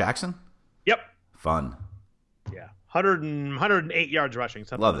 Lamar Jackson? Yep. Fun. Yeah. 108 yards rushing.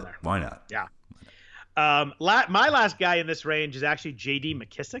 Love it. There. Why not? Yeah. My last guy in this range is actually J.D.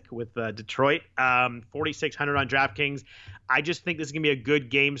 McKissick with Detroit, 4,600 on DraftKings. I just think this is going to be a good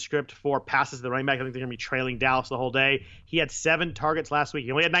game script for passes to the running back. I think they're going to be trailing Dallas the whole day. He had 7 targets last week.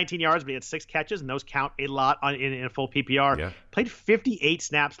 He only had 19 yards, but he had 6 catches, and those count a lot in a full PPR. Yeah. Played 58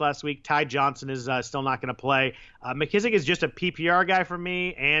 snaps last week. Ty Johnson is still not going to play. McKissick is just a PPR guy for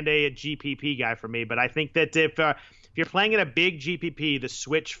me and a GPP guy for me, but I think that if you're playing in a big GPP, the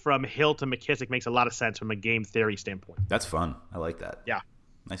switch from Hill to McKissick makes a lot of sense from a game theory standpoint. That's fun. I like that. Yeah.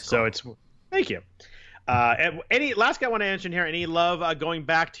 Nice call. So thank you. Any last guy I want to mention here? Any love going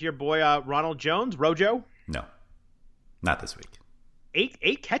back to your boy Ronald Jones, Rojo? No, not this week.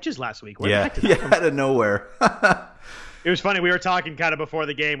 8 catches last week. Yeah, out of nowhere. It was funny. We were talking kind of before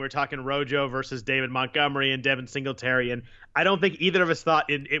the game. We were talking Rojo versus David Montgomery and Devin Singletary, and I don't think either of us thought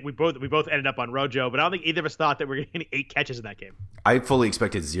we both ended up on Rojo, but I don't think either of us thought that we were getting 8 catches in that game. I fully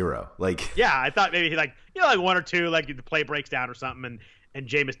expected 0. Yeah, I thought maybe 1 or 2, the play breaks down or something, and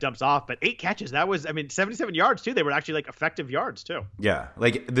Jameis dumps off. But 8 catches, that was, 77 yards too. They were actually like effective yards too. Yeah,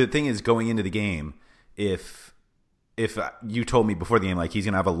 like the thing is, going into the game, if you told me before the game like he's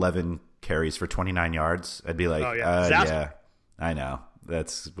gonna have 11 carries for 29 yards, I'd be like, yeah, I know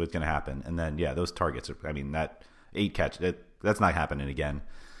that's what's gonna happen. And then those targets are, that 8 catch, that's not happening again.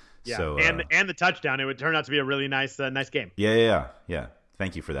 Yeah, so, and the touchdown, it would turn out to be a really nice game. Yeah.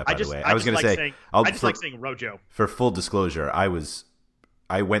 Thank you for that. By the way, I was going to say, I just like saying Rojo. For full disclosure, I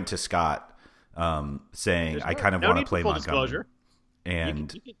went to Scott saying I kind of want to play Montgomery. Disclosure.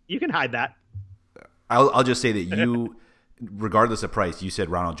 And you can hide that. I'll just say that you, regardless of price, you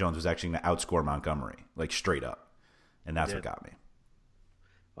said Ronald Jones was actually going to outscore Montgomery, like straight up, and that's what got me.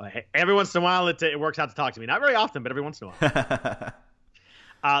 Well, hey, every once in a while, it works out to talk to me. Not very often, but every once in a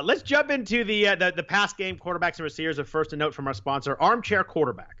while. Let's jump into the past game quarterbacks and receivers. Of first, a note from our sponsor, Armchair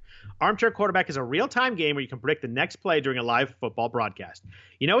Quarterback. Armchair Quarterback is a real-time game where you can predict the next play during a live football broadcast.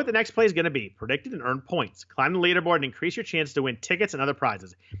 You know what the next play is going to be. Predict it and earn points. Climb the leaderboard and increase your chance to win tickets and other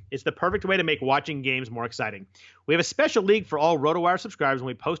prizes. It's the perfect way to make watching games more exciting. We have a special league for all RotoWire subscribers, and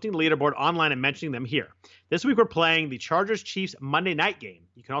we'll be posting the leaderboard online and mentioning them here. This week we're playing the Chargers-Chiefs Monday night game.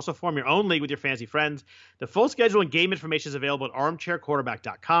 You can also form your own league with your fantasy friends. The full schedule and game information is available at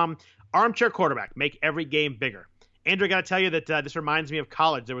armchairquarterback.com. Armchair Quarterback. Make every game bigger. Andrew, I got to tell you that this reminds me of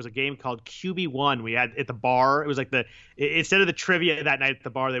college. There was a game called QB1 we had at the bar. It was like instead of the trivia that night at the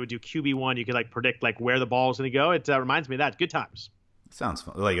bar, they would do QB1. You could like predict like where the ball was going to go. It reminds me of that. Good times. Sounds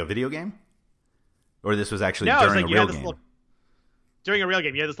fun. Like a video game? Or this was actually during a real game? During a real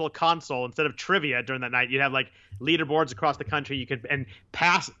game. You had this little console. Instead of trivia during that night, you'd have like leaderboards across the country. And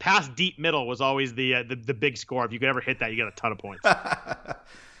pass deep middle was always the big score. If you could ever hit that, you got a ton of points.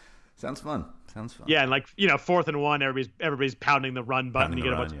 Sounds fun. Yeah, and like 4th and 1, everybody's pounding the run button. You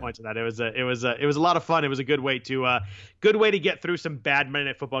get a bunch of points of that. It was a lot of fun. It was a good way to get through some bad Monday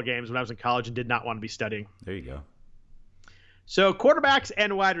Night Football games when I was in college and did not want to be studying. There you go. So quarterbacks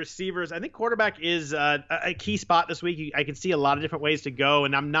and wide receivers. I think quarterback is a key spot this week. I can see a lot of different ways to go,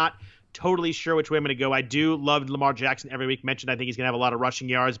 and I'm not totally sure which way I'm going to go. I do love Lamar Jackson every week. Mentioned I think he's going to have a lot of rushing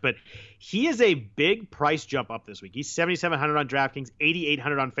yards, but he is a big price jump up this week. He's 7,700 on DraftKings,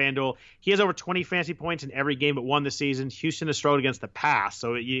 8,800 on FanDuel. He has over 20 fantasy points in every game but one this season. Houston has struggled against the pass,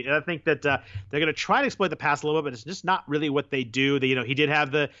 so I think that they're going to try to exploit the pass a little bit, but it's just not really what they do. He did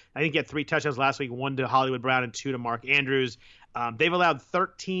have I think he had 3 touchdowns last week, 1 to Hollywood Brown and 2 to Mark Andrews. They've allowed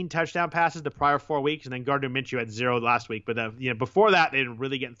 13 touchdown passes the prior 4 weeks, and then Gardner Minshew had 0 last week. But before that, they've been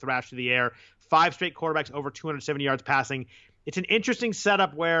really getting thrashed through the air. 5 straight quarterbacks over 270 yards passing. It's an interesting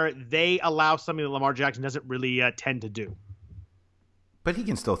setup where they allow something that Lamar Jackson doesn't really tend to do. But he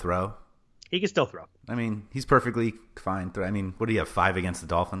can still throw. He can still throw. He's perfectly fine. What do you have, 5 against the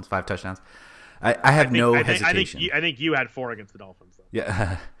Dolphins? 5 touchdowns? I have no hesitation. I think you had 4 against the Dolphins, though.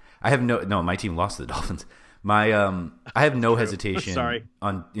 Yeah, I have no. My team lost to the Dolphins. I have no hesitation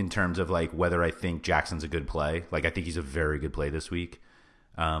in terms of like whether I think Jackson's a good play. Like I think he's a very good play this week.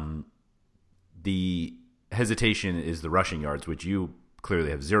 The hesitation is the rushing yards, which you clearly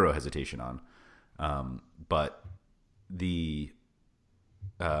have 0 hesitation on. But the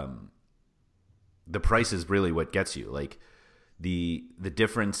price is really what gets you. Like the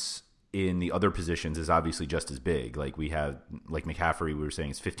difference in the other positions is obviously just as big. Like we have, like McCaffrey, we were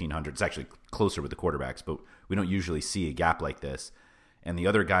saying is 1,500. It's actually closer with the quarterbacks, but we don't usually see a gap like this. And the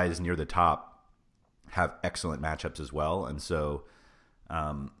other guys near the top have excellent matchups as well. And so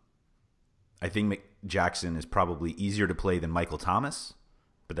I think Jackson is probably easier to play than Michael Thomas,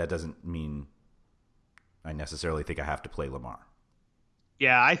 but that doesn't mean I necessarily think I have to play Lamar.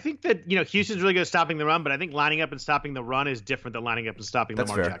 Yeah, I think that Houston's really good at stopping the run, but I think lining up and stopping the run is different than lining up and stopping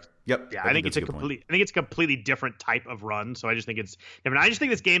Lamar Jackson. Yep. Yeah, I think it's a completely different type of run. So I just think it's different. I just think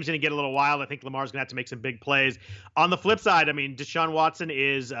this game's going to get a little wild. I think Lamar's going to have to make some big plays. On the flip side, Deshaun Watson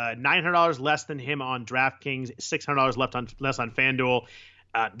is $900 less than him on DraftKings, $600 less on FanDuel.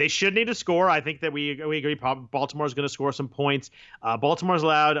 They should need to score. I think that we agree Baltimore's going to score some points. Baltimore's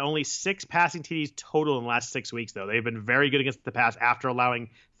allowed only 6 passing TDs total in the last 6 weeks, though. They've been very good against the pass after allowing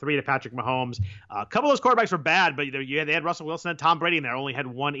 3 to Patrick Mahomes. A couple of those quarterbacks were bad, but they had Russell Wilson and Tom Brady in there. Only had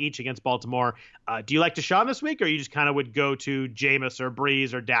 1 each against Baltimore. Do you like Deshaun this week, or you just kind of would go to Jameis or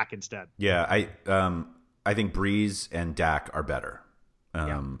Breeze or Dak instead? Yeah, I think Breeze and Dak are better.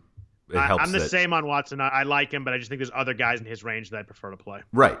 I'm the same on Watson. I like him, but I just think there's other guys in his range that I prefer to play.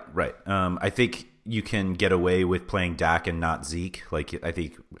 Right. I think you can get away with playing Dak and not Zeke. Like I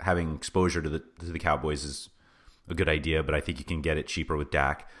think having exposure to the Cowboys is a good idea, but I think you can get it cheaper with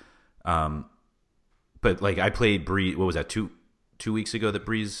Dak. But like I played Breeze. What was that? 2 weeks ago that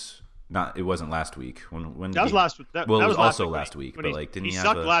Breeze Not, it wasn't last week. When that was last week. Well, it was also last week. But like, didn't he have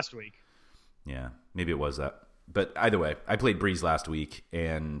sucked last week? Yeah, maybe it was that. But either way, I played Breeze last week,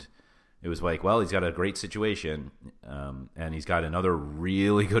 and it was like, well, he's got a great situation, and he's got another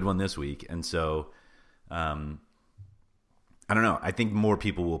really good one this week. And so, I don't know. I think more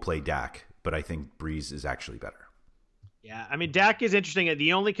people will play Dak, but I think Breeze is actually better. Yeah, I mean, Dak is interesting.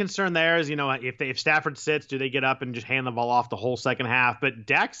 The only concern there is, if Stafford sits, do they get up and just hand the ball off the whole second half? But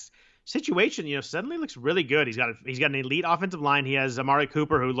Dak's situation, suddenly looks really good. He's got an elite offensive line. He has Amari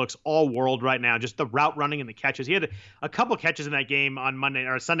Cooper, who looks all world right now. Just the route running and the catches. He had a couple catches in that game on Monday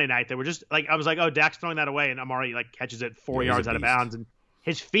or Sunday night that were just like, I was like, oh, Dak's throwing that away, and Amari like catches it 4 yards out of bounds, and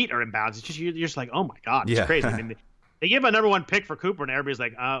his feet are in bounds. It's just you're just like, oh my god, it's crazy. I mean, they give a number one pick for Cooper, and everybody's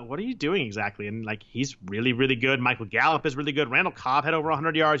like, what are you doing exactly? And like, he's really, really good. Michael Gallup is really good. Randall Cobb had over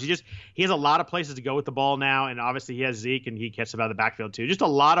 100 yards. He has a lot of places to go with the ball now, and obviously he has Zeke, and he catches it out of the backfield too. Just a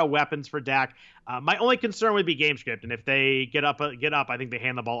lot of weapons for Dak. My only concern would be game script, and if they get up, I think they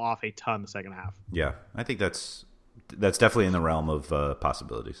hand the ball off a ton the second half. Yeah, I think that's definitely in the realm of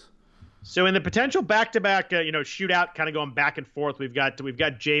possibilities. So in the potential back-to-back, shootout, kind of going back and forth, we've got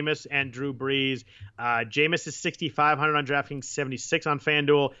Jameis and Drew Brees. Jameis is 6,500 on DraftKings, 76 on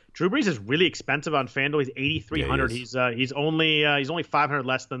FanDuel. Drew Brees is really expensive on FanDuel. He's 8,300. Yeah, he's only 500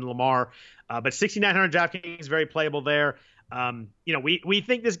 less than Lamar, but 6,900 DraftKings, very playable there. We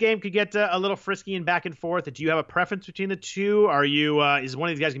think this game could get a little frisky and back and forth. Do you have a preference between the two? Are you is one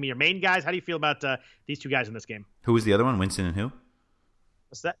of these guys gonna be your main guys? How do you feel about these two guys in this game? Who was the other one? Winston and who?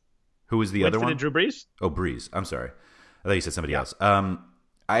 What's that? Who was the Winston other one? And Drew Brees? Oh, Brees. I'm sorry. I thought you said somebody else.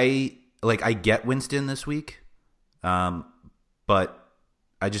 I get Winston this week, but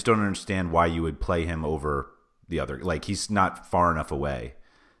I just don't understand why you would play him over the other. Like, he's not far enough away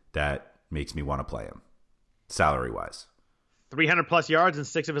that makes me want to play him, salary-wise. 300 plus yards in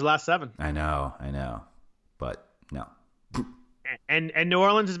 6 of his last 7. I know, but no. And New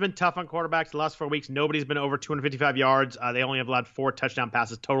Orleans has been tough on quarterbacks the last 4 weeks. Nobody's been over 255 yards. They only have allowed 4 touchdown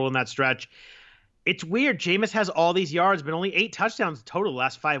passes total in that stretch. It's weird. Jameis has all these yards, but only 8 touchdowns total the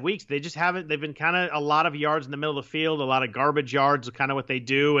last 5 weeks. They just haven't. They've been kind of a lot of yards in the middle of the field, a lot of garbage yards, kind of what they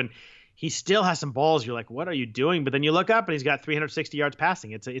do. And he still has some balls. You're like, what are you doing? But then you look up and he's got 360 yards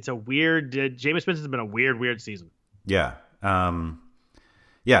passing. It's a weird. Jameis Winston's been a weird season. Yeah.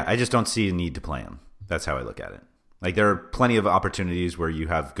 I just don't see a need to play him. That's how I look at it. Like, there are plenty of opportunities where you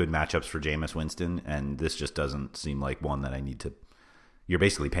have good matchups for Jameis Winston, and this just doesn't seem like one that I need to. You're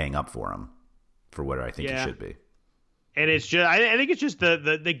basically paying up for him for what I think he should be. And it's just, I think it's just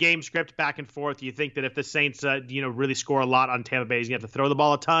the game script back and forth. You think that if the Saints, really score a lot on Tampa Bay, he's gonna have to throw the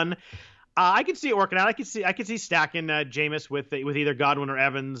ball a ton. I can see it working out. I can see stacking Jameis with either Godwin or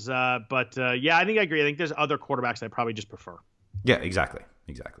Evans. But I think I agree. I think there's other quarterbacks I probably just prefer. Yeah, exactly.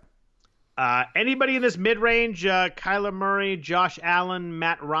 Anybody in this mid-range, Kyler Murray, Josh Allen,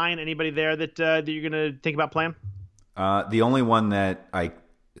 Matt Ryan, anybody there that you're going to think about playing? The only one that I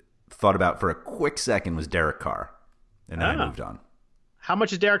thought about for a quick second was Derek Carr, and then I moved on. How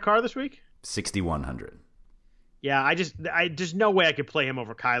much is Derek Carr this week? 6,100. Yeah, there's no way I could play him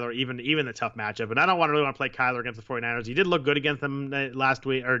over Kyler, even the tough matchup. And I don't really want to play Kyler against the 49ers. He did look good against them last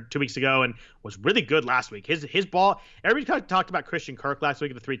week or 2 weeks ago, and was really good last week. His ball. Everybody talked about Christian Kirk last week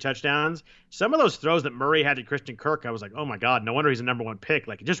at the 3 touchdowns. Some of those throws that Murray had to Christian Kirk, I was like, oh my god, no wonder he's a number 1 pick.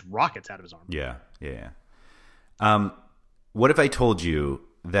 Like, it just rockets out of his arm. Yeah. What if I told you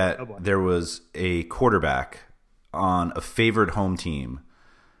that there was a quarterback on a favored home team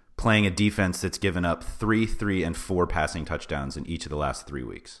playing a defense that's given up 3, 3, and 4 passing touchdowns in each of the last 3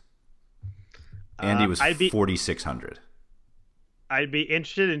 weeks? And he was 4,600. I'd be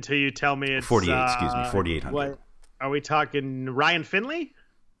interested until you tell me it's 4,800. What, are we talking Ryan Finley?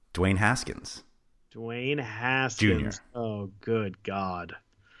 Dwayne Haskins Jr. Oh, good God.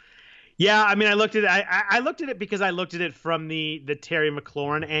 Yeah, I mean, I looked at it. I looked at it because I looked at it from the Terry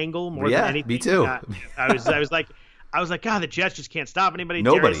McLaurin angle more than anything. Me too. I was like, God, the Jets just can't stop anybody.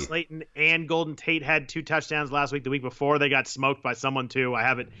 Nobody. Darius Slayton and Golden Tate had 2 touchdowns last week. The week before, they got smoked by someone too. I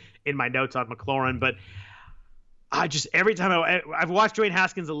have it in my notes on McLaurin, but every time I've watched Dwayne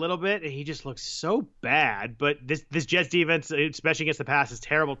Haskins a little bit, and he just looks so bad. But this Jets defense, especially against the pass, is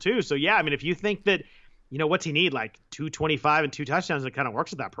terrible too. So yeah, I mean, if you think that, what's he need, like 225 and 2 touchdowns, it kind of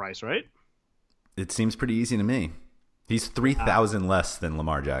works at that price, right? It seems pretty easy to me. He's 3,000 less than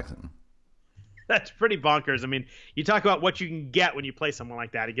Lamar Jackson. That's pretty bonkers. I mean, you talk about what you can get when you play someone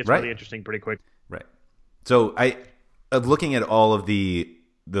like that. It gets really interesting pretty quick. Right. So looking at all of the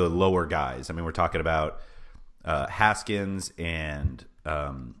lower guys, I mean, we're talking about Haskins and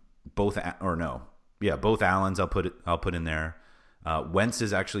both Allens. I'll put in there. Wentz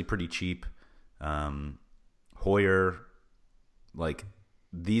is actually pretty cheap. Hoyer, like,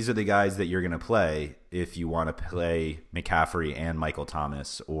 these are the guys that you're going to play if you want to play McCaffrey and Michael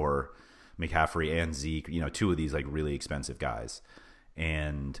Thomas, or McCaffrey and Zeke, two of these like really expensive guys.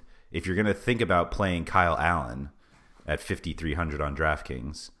 And if you're going to think about playing Kyle Allen at 5,300 on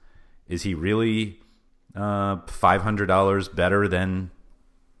DraftKings, is he really $500 better than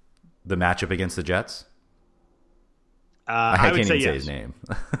the matchup against the Jets? I can't even say his name.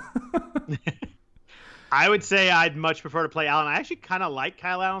 I would say I'd much prefer to play Allen. I actually kind of like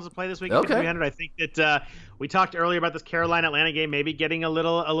Kyle Allen to play this week at 300. I think that we talked earlier about this Carolina-Atlanta game maybe getting a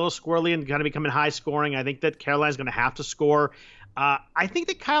little squirrely and kind of becoming high scoring. I think that Carolina's going to have to score. I think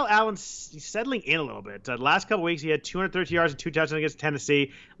that Kyle Allen's settling in a little bit. The last couple weeks, he had 230 yards and 2 touchdowns against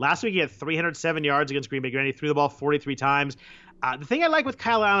Tennessee. Last week, he had 307 yards against Green Bay. He threw the ball 43 times. The thing I like with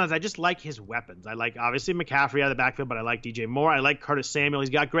Kyle Allen is I just like his weapons. I like, obviously, McCaffrey out of the backfield, but I like DJ Moore. I like Curtis Samuel.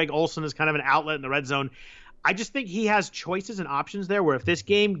 He's got Greg Olsen as kind of an outlet in the red zone. I just think he has choices and options there where if this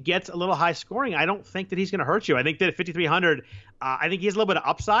game gets a little high scoring, I don't think that he's going to hurt you. I think that at 5,300, I think he has a little bit of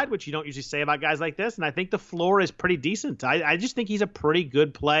upside, which you don't usually say about guys like this. And I think the floor is pretty decent. I just think he's a pretty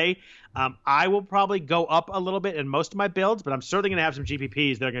good play. I will probably go up a little bit in most of my builds, but I'm certainly going to have some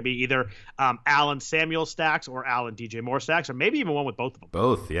GPPs that are going to be either Allen Samuel stacks or Allen DJ Moore stacks, or maybe even one with both of them.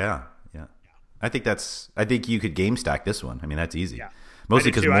 Both, yeah. I think you could game stack this one. I mean, that's easy. Yeah.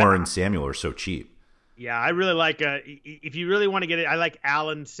 Mostly because Moore and Samuel are so cheap. Yeah, I really like if you really want to get it, I like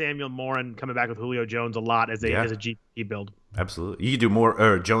Allen, Samuel, Moore, and coming back with Julio Jones a lot as a GPP build. Absolutely. You could do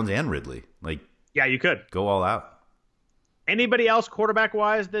more Jones and Ridley. Yeah, you could. Go all out. Anybody else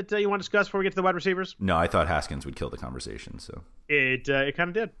quarterback-wise that you want to discuss before we get to the wide receivers? No, I thought Haskins would kill the conversation. So It kind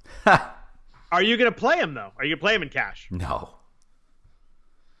of did. Are you going to play him, though? Are you going to play him in cash? No.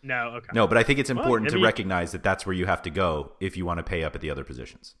 No, okay. No, but I think it's important to recognize that that's where you have to go if you want to pay up at the other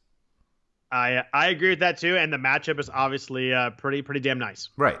positions. I agree with that, too, and the matchup is obviously pretty damn nice.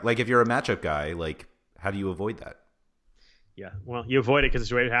 Right. Like, if you're a matchup guy, how do you avoid that? Yeah, well, you avoid it because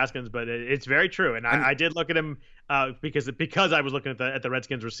it's Dwayne Haskins, but it's very true. And I did look at him because I was looking at the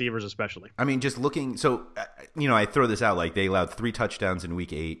Redskins receivers especially. I mean, just looking – so, I throw this out. They allowed 3 touchdowns in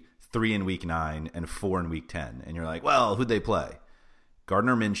Week 8, 3 in Week 9, and 4 in Week 10. And you're like, well, who'd they play?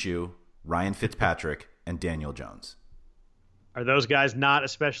 Gardner Minshew, Ryan Fitzpatrick, and Daniel Jones. Are those guys not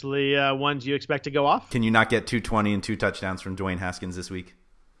especially ones you expect to go off? Can you not get 220 and 2 touchdowns from Dwayne Haskins this week?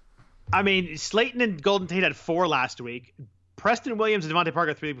 I mean, Slayton and Golden Tate had 4 last week. Preston Williams and Devontae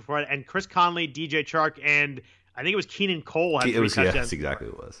Parker 3 before it, and Chris Conley, DJ Chark, and I think it was Keenan Cole had 3 touchdowns. Yeah, that's exactly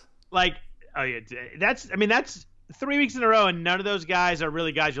what it was. That's 3 weeks in a row, and none of those guys are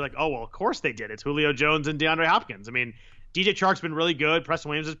really guys you're like, oh, well, of course they did. It's Julio Jones and DeAndre Hopkins. I mean, DJ Chark's been really good. Preston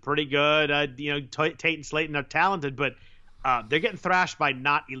Williams is pretty good. Tate and Slayton are talented, but they're getting thrashed by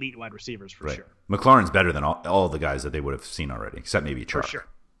not elite wide receivers for sure. McLaurin's better than all the guys that they would have seen already, except maybe Chark. For sure.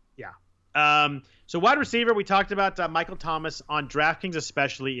 Yeah. So wide receiver, we talked about Michael Thomas on DraftKings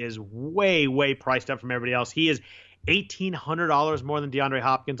especially is way, way priced up from everybody else. He is $1,800 more than DeAndre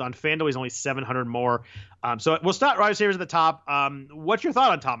Hopkins. On FanDuel, he's only $700 more. So we'll start wide receivers at the top. What's your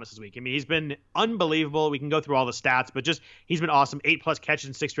thought on Thomas this week? I mean, he's been unbelievable. We can go through all the stats, but just he's been awesome. 8+ catches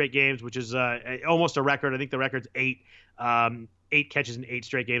in 6 straight games, which is almost a record. I think the record's 8. 8 catches in 8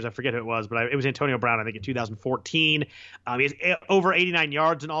 straight games. I forget who it was, but it was Antonio Brown, I think, in 2014. He has over 89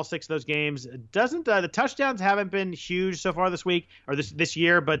 yards in all 6 of those games. The touchdowns haven't been huge so far this week or this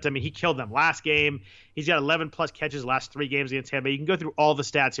year, but I mean, he killed them last game. He's got 11+ catches the last 3 games against Tampa. You can go through all the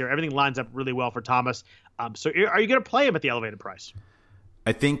stats here. Everything lines up really well for Thomas. So are you going to play him at the elevated price?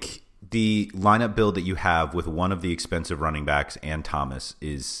 I think the lineup build that you have with one of the expensive running backs and Thomas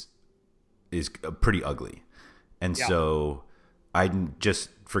is pretty ugly. And so I'm just,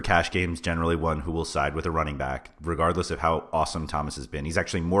 for cash games, generally one who will side with a running back, regardless of how awesome Thomas has been. He's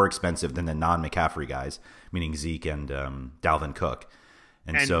actually more expensive than the non-McCaffrey guys, meaning Zeke and Dalvin Cook.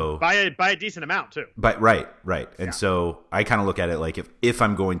 And so by a decent amount, too. But right. And so I kind of look at it like if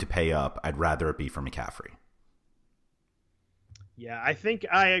I'm going to pay up, I'd rather it be for McCaffrey. Yeah, I think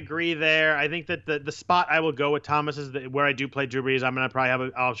I agree there. I think that the spot I will go with Thomas is where I do play Drew Brees. I'm going to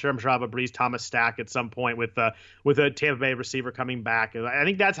probably I'm sure have a Brees Thomas stack at some point with a Tampa Bay receiver coming back. I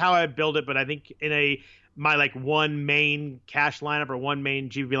think that's how I build it. But I think in my one main cash lineup or one main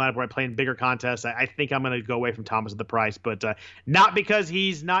GPP lineup where I play in bigger contests, I think I'm going to go away from Thomas at the price. But not because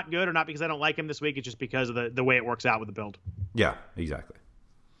he's not good or not because I don't like him this week. It's just because of the way it works out with the build. Yeah, exactly.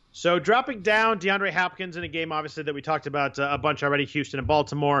 So dropping down, DeAndre Hopkins in a game, obviously, that we talked about a bunch already, Houston and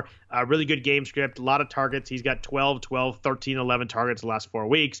Baltimore. Really good game script, a lot of targets. He's got 12, 13, 11 targets the last 4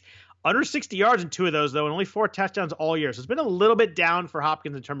 weeks. Under 60 yards in 2 of those, though, and only 4 touchdowns all year. So it's been a little bit down for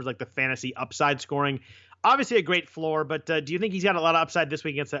Hopkins in terms of like the fantasy upside scoring. Obviously a great floor, but do you think he's got a lot of upside this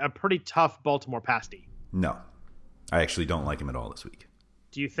week against a pretty tough Baltimore pass D? No. I actually don't like him at all this week.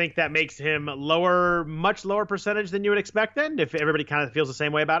 Do you think that makes him much lower percentage than you would expect then, if everybody kind of feels the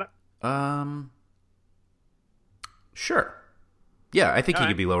same way about it? Sure. Yeah, I think he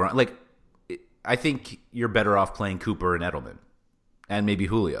could be lower. Like, I think you're better off playing Cooper and Edelman and maybe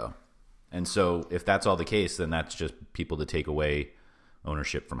Julio. And so if that's all the case, then that's just people to take away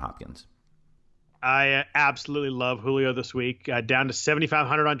ownership from Hopkins. I absolutely love Julio this week. Down to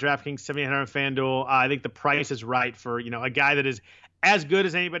 7,500 on DraftKings, 7,800 on FanDuel. I think the price is right for, a guy that is as good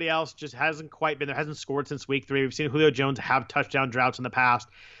as anybody else, just hasn't quite been there, hasn't scored since week 3. We've seen Julio Jones have touchdown droughts in the past.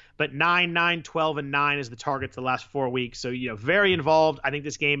 But 9, 9, 12, and 9 is the targets the last 4 weeks. So, very involved. I think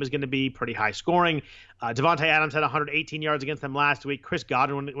this game is going to be pretty high scoring. Devontae Adams had 118 yards against them last week. Chris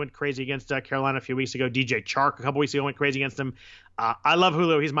Godwin went crazy against Carolina a few weeks ago. DJ Chark a couple weeks ago went crazy against them. I love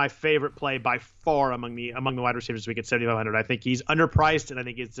Julio. He's my favorite play by far among the wide receivers this week at 7,500. I think he's underpriced, and I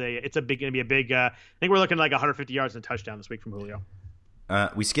think it's going to be a big. I think we're looking at like 150 yards and a touchdown this week from Julio.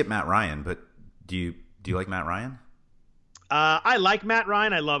 We skipped Matt Ryan, but do you like Matt Ryan? I like Matt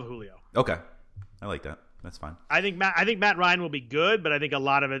Ryan. I love Julio. Okay, I like that. That's fine. I think Matt Ryan will be good, but I think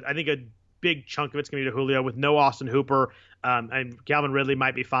a big chunk of it's going to be to Julio with no Austin Hooper, and Calvin Ridley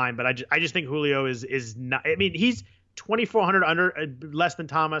might be fine, but I just think Julio is not. I mean, he's 2,400 under less than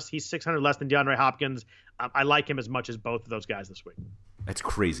Thomas. He's 600 less than DeAndre Hopkins. I like him as much as both of those guys this week. It's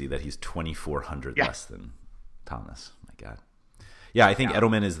crazy that he's 2,400 less than Thomas. My God. Yeah, I think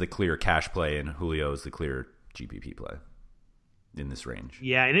Edelman is the clear cash play, and Julio is the clear GPP play in this range.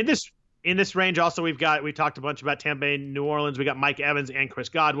 Yeah, and in this range also we talked a bunch about Tampa Bay, New Orleans. We got Mike Evans and Chris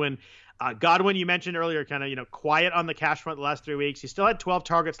Godwin. Godwin, you mentioned earlier, kind of quiet on the cash front the last 3 weeks. He still had 12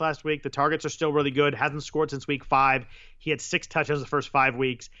 targets last week. The targets are still really good. Hasn't scored since week 5. He had 6 touchdowns the first 5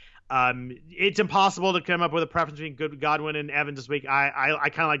 weeks. It's impossible to come up with a preference between Godwin and Evans this week. I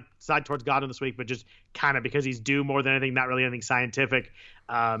kind of like side towards Godwin this week, but just kind of because he's due more than anything, not really anything scientific.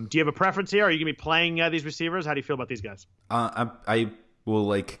 Do you have a preference here? Are you going to be playing these receivers? How do you feel about these guys? I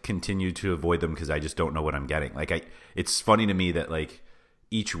will continue to avoid them because I just don't know what I'm getting. It's funny to me that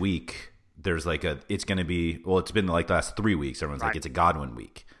each week there's it's going to be, it's been the last 3 weeks. Everyone's like, it's a Godwin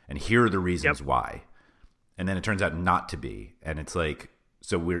week. And here are the reasons why. And then it turns out not to be. And it's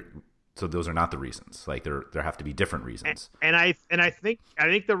so those are not the reasons. There have to be different reasons. And I think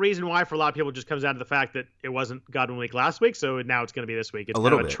the reason why for a lot of people just comes down to the fact that it wasn't Godwin week last week, so now it's going to be this week. It's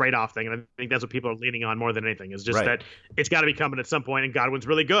kind of a trade-off thing, and I think that's what people are leaning on more than anything. Is just that it's got to be coming at some point, and Godwin's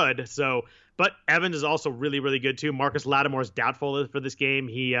really good. So, but Evans is also really, really good too. Marcus Lattimore is doubtful for this game.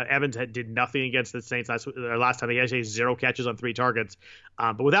 Evans did nothing against the Saints last time. He actually 0 catches on 3 targets.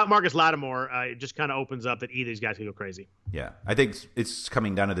 But without Marcus Lattimore, it just kind of opens up that either of these guys can go crazy. Yeah, I think it's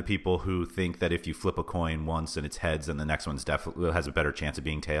coming down to the people who think that if you flip a coin once and it's heads, and the next one's definitely has a better chance of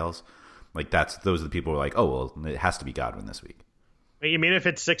being tails. Those are the people who are like, oh well, it has to be Godwin this week. You mean if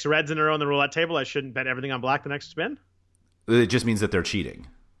it's 6 reds in a row on the roulette table, I shouldn't bet everything on black the next spin? It just means that they're cheating.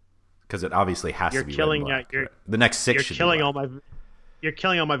 Because it obviously has to be killing, red and black. The next 6 should be black. You're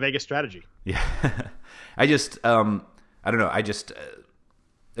killing all my Vegas strategy. Yeah. I just, I don't know.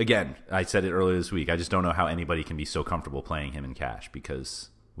 Again, I said it earlier this week. I just don't know how anybody can be so comfortable playing him in cash because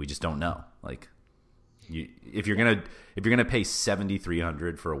we just don't know. If you're gonna pay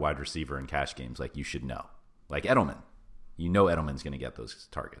 $7,300 for a wide receiver in cash games, you should know. Edelman, Edelman's gonna get those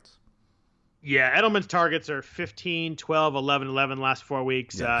targets. Yeah, Edelman's targets are 15, 12, 11, 11 last 4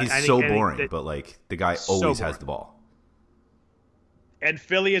 weeks. Yeah, he's so boring, but the guy always has the ball. And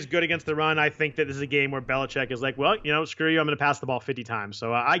Philly is good against the run. I think that this is a game where Belichick is like, well, screw you, I'm going to pass the ball 50 times.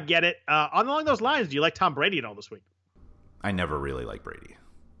 So I get it. Along those lines, do you like Tom Brady at all this week? I never really like Brady.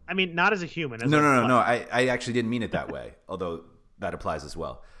 I mean, not as a human. No. I actually didn't mean it that way, although that applies as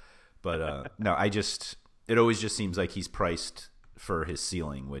well. But no, it always just seems like he's priced for his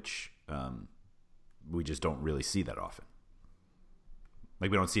ceiling, which we just don't really see that often. We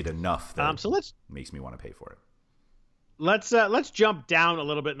don't see it enough that makes me want to pay for it. Let's jump down a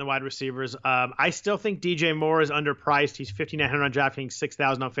little bit in the wide receivers. I still think DJ Moore is underpriced. He's $5,900 on DraftKings,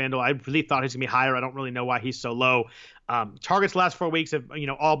 $6,000 on FanDuel. I really thought he was going to be higher. I don't really know why he's so low. Targets last 4 weeks have,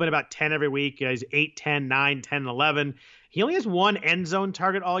 all been about 10 every week. He's 8, 10, 9, 10, 11. He only has one end zone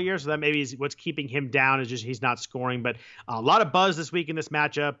target all year, so that maybe is what's keeping him down is just he's not scoring. But a lot of buzz this week in this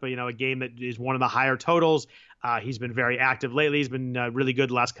matchup. A game that is one of the higher totals. He's been very active lately. He's been really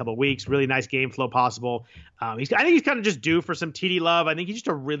good the last couple of weeks. Really nice game flow possible. I think he's kind of just due for some TD love. I think he's just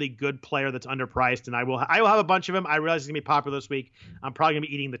a really good player that's underpriced, and I will have a bunch of him. I realize he's gonna be popular this week. I'm probably gonna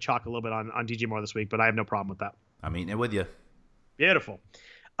be eating the chalk a little bit on DJ Moore this week, but I have no problem with that. I'm eating it with you. Beautiful.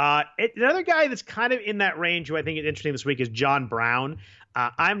 Another guy that's kind of in that range who I think is interesting this week is John Brown.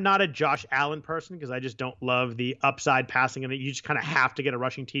 I'm not a Josh Allen person because I just don't love the upside passing, and you just kind of have to get a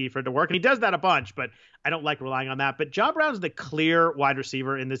rushing TD for it to work. And he does that a bunch, but I don't like relying on that. But John Brown's the clear wide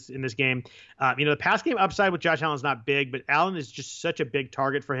receiver in this game. The pass game upside with Josh Allen is not big, but Allen is just such a big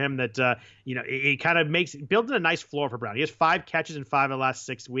target for him that it kind of builds in a nice floor for Brown. He has 5 catches in 5 of the last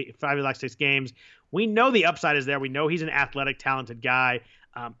 6 games. We know the upside is there. We know he's an athletic, talented guy.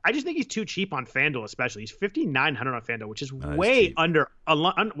 I just think he's too cheap on FanDuel, especially. He's $5,900 on FanDuel, which is way under a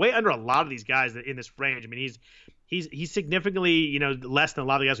lot of these guys in this range. I mean, he's significantly less than a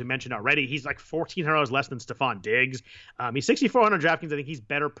lot of the guys we mentioned already. He's like $1,400 less than Stephon Diggs. He's $6,400 DraftKings. I think he's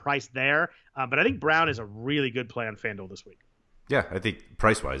better priced there. But I think Brown is a really good play on FanDuel this week. Yeah, I think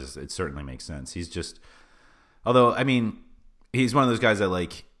price wise, it certainly makes sense. He's just, although I mean, he's one of those guys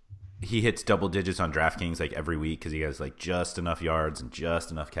that he hits double digits on DraftKings every week because he has just enough yards and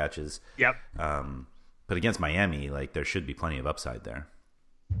just enough catches. Yep. But against Miami, there should be plenty of upside there.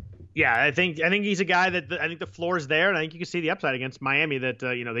 Yeah, I think he's a guy that I think the floor is there, and I think you can see the upside against Miami that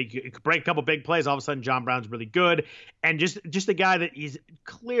they could break a couple big plays. All of a sudden, John Brown's really good, and just a guy that he's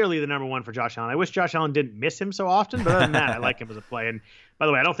clearly the number one for Josh Allen. I wish Josh Allen didn't miss him so often, but other than that, I like him as a play. And by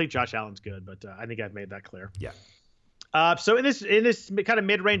the way, I don't think Josh Allen's good, but I think I've made that clear. Yeah. So in this kind of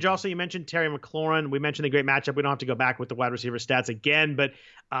mid-range, also you mentioned Terry McLaurin. We mentioned the great matchup. We don't have to go back with the wide receiver stats again, but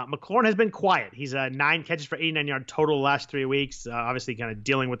McLaurin has been quiet. He's 9 catches for 89 yards total the last 3 weeks. Obviously, kind of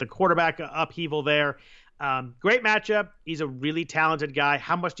dealing with the quarterback upheaval there. Great matchup. He's a really talented guy.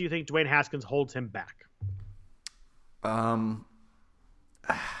 How much do you think Dwayne Haskins holds him back?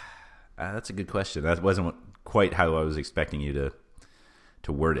 That's a good question. That wasn't quite how I was expecting you to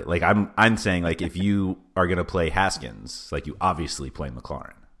word it. I'm saying if you are going to play Haskins, you obviously play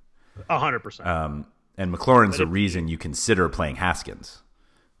McLaurin. 100%. And McLaurin's the reason you consider playing Haskins.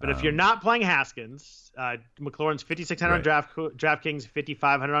 But if you're not playing Haskins, McLaurin's $5,600 right. DraftKings,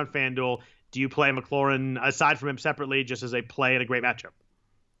 $5,500 on FanDuel. Do you play McLaurin aside from him separately just as a play in a great matchup?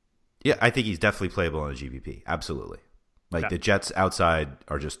 Yeah, I think he's definitely playable in a GPP. Absolutely. The Jets outside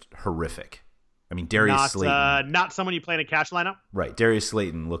are just horrific. I mean, Darius Slayton. Not someone you play in a cash lineup? Right. Darius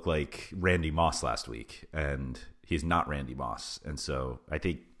Slayton looked like Randy Moss last week, and he's not Randy Moss. And so I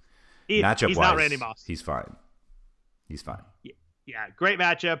think matchup-wise, he's not Randy Moss. He's fine. He's fine. Yeah, great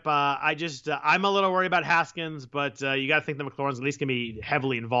matchup. I'm a little worried about Haskins, but you got to think that McLaurin's at least going to be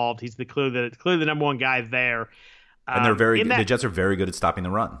heavily involved. He's clearly the number one guy there. And they're the Jets are very good at stopping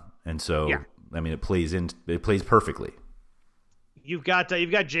the run. And so, yeah. I mean, it plays perfectly. You've got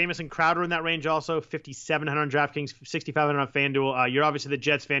Jamison Crowder in that range also, $5,700 on DraftKings, $6,500 on FanDuel. You're obviously the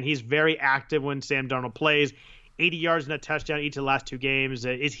Jets fan. He's very active when Sam Darnold plays. 80 yards and a touchdown each of the last 2 games.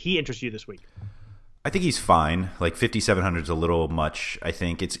 Is he interest you this week? I think he's fine. 5,700 is a little much. I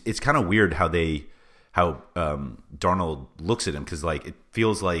think it's kind of weird how Darnold looks at him because it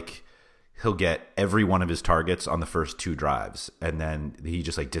feels like he'll get every one of his targets on the first 2 drives, and then he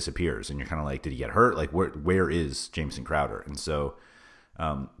just disappears, and you're kind of did he get hurt? Where is Jamison Crowder? And so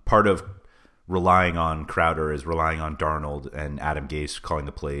part of relying on Crowder is relying on Darnold and Adam Gase calling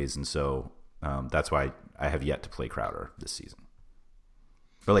the plays, and so that's why I have yet to play Crowder this season.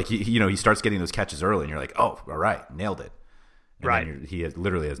 But he starts getting those catches early, and you're like, oh, all right, nailed it. And right. He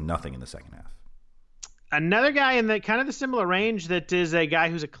literally has nothing in the second half. Another guy in the kind of the similar range that is a guy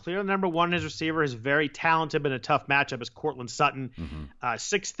who's a clear number one in his receiver, is very talented but in a tough matchup, is Cortland Sutton. Mm-hmm.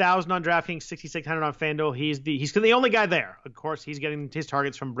 6,000 on DraftKings, 6,600 on FanDuel. He's the only guy there. Of course, he's getting his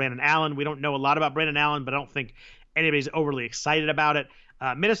targets from Brandon Allen. We don't know a lot about Brandon Allen, but I don't think anybody's overly excited about it.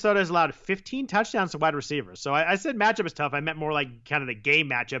 Minnesota has allowed 15 touchdowns to wide receivers. So I said matchup is tough. I meant more kind of the game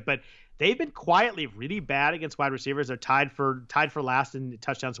matchup, but they've been quietly really bad against wide receivers. They're tied for last in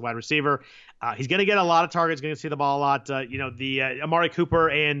touchdowns to wide receiver. He's going to get a lot of targets, going to see the ball a lot. The Amari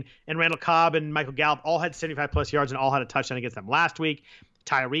Cooper and Randall Cobb and Michael Gallup all had 75-plus yards and all had a touchdown against them last week.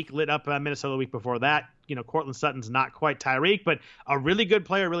 Tyreek lit up Minnesota the week before that. Cortland Sutton's not quite Tyreek, but a really good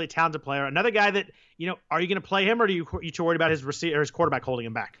player, really talented player. Another guy that, are you going to play him, or are you too worried about his receiver or his quarterback holding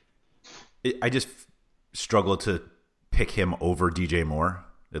him back? I just struggle to pick him over DJ Moore.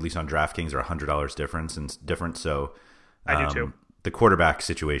 At least on DraftKings, are $100 different. So I do too. The quarterback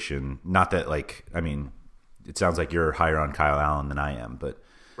situation, not that it sounds like you're higher on Kyle Allen than I am, but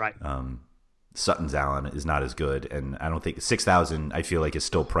right. Sutton's Allen is not as good, and I don't think 6,000 I feel like is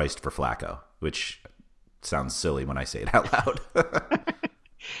still priced for Flacco, which sounds silly when I say it out loud.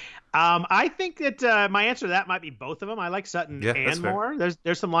 I think that my answer to that might be both of them. I like Sutton and Moore.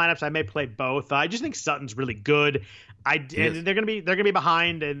 There's some lineups I may play both. I just think Sutton's really good. And they're gonna be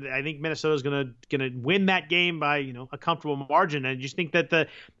behind, and I think Minnesota's gonna win that game by a comfortable margin. And I just think that the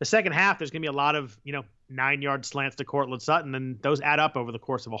second half there's gonna be a lot of 9-yard slants to Cortland Sutton, and those add up over the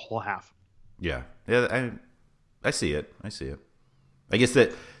course of a whole half. Yeah, I see it. I guess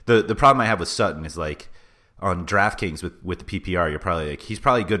that the problem I have with Sutton is like on DraftKings with the PPR, you're probably he's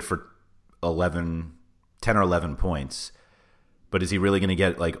probably good for 10 or 11 points, but is he really going to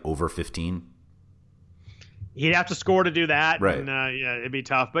get over 15? He'd have to score to do that, right? And, it'd be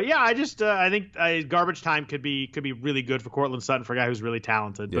tough. But yeah, I think garbage time could be really good for Cortland Sutton for a guy who's really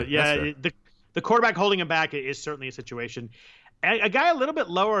talented. But the quarterback holding him back is certainly a situation. A guy a little bit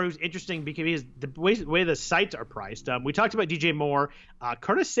lower who's interesting because the way the sites are priced. We talked about DJ Moore.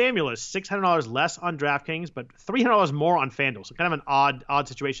 Curtis Samuel is $600 less on DraftKings, but $300 more on FanDuel. So kind of an odd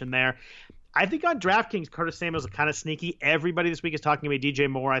situation there. I think on DraftKings, Curtis Samuel's kind of sneaky. Everybody this week is talking about DJ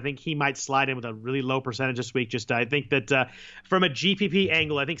Moore. I think he might slide in with a really low percentage this week. I think that from a GPP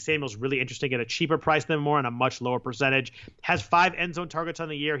angle, I think Samuel's really interesting at a cheaper price than Moore and a much lower percentage. Has 5 end zone targets on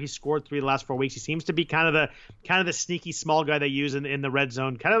the year. He's scored 3 the last 4 weeks. He seems to be kind of the sneaky small guy they use in the red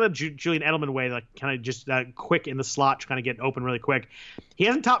zone, kind of the Julian Edelman way, like kind of just quick in the slot, trying to get open really quick. He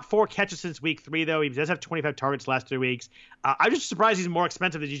hasn't topped 4 catches since week 3 though. He does have 25 targets the last 3 weeks. I'm just surprised he's more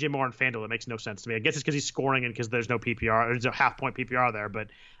expensive than DJ Moore on FanDuel. It makes no sense to me. I guess it's because he's scoring and because there's no PPR. There's a half-point PPR there. But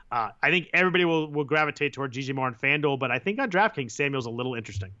I think everybody will gravitate toward DJ Moore on FanDuel. But I think on DraftKings, Samuel's a little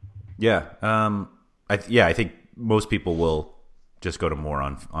interesting. Yeah. I think most people will just go to Moore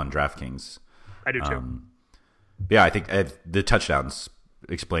on DraftKings. I do too. Yeah, I think the touchdowns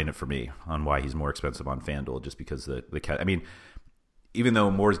explain it for me on why he's more expensive on FanDuel, just because even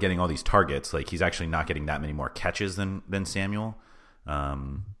though Moore's getting all these targets, he's actually not getting that many more catches than Samuel.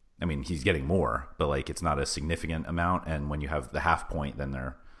 He's getting more, but it's not a significant amount. And when you have the half point, then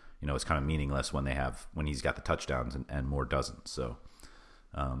they're, it's kind of meaningless when he's got the touchdowns and Moore doesn't. So,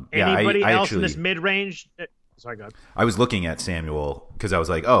 anybody else in this mid-range? Sorry, go ahead. I was looking at Samuel because I was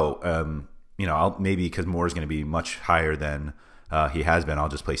like, I'll maybe because Moore's going to be much higher than he has been. I'll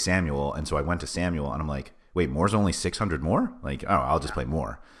just play Samuel. And so I went to Samuel and I'm like, wait, Moore's only 600 more? I'll just play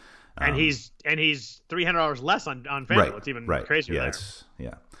Moore. And he's $300 less on FanDuel. Right, it's even crazier there.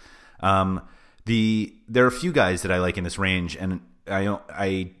 There are a few guys that I like in this range, and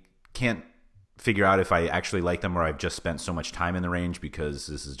I can't figure out if I actually like them or I've just spent so much time in the range because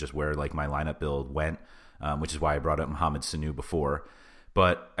this is just where my lineup build went, which is why I brought up Mohamed Sanu before.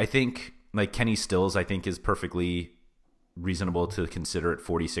 But I think Kenny Stills, I think is perfectly reasonable to consider at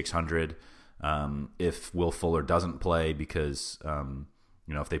 4,600. If Will Fuller doesn't play because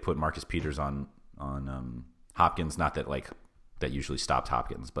if they put Marcus Peters on Hopkins, not that that usually stops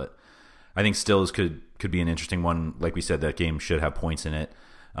Hopkins, but I think Stills could be an interesting one. Like we said, that game should have points in it.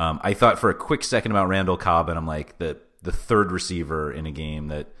 I thought for a quick second about Randall Cobb, and I'm like the third receiver in a game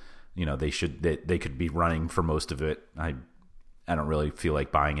that they could be running for most of it. I don't really feel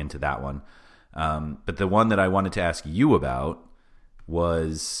like buying into that one. But the one that I wanted to ask you about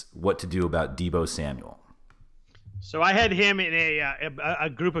was what to do about Deebo Samuel. So I had him in a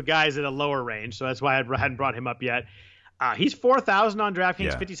group of guys at a lower range, so that's why I hadn't brought him up yet. He's 4,000 on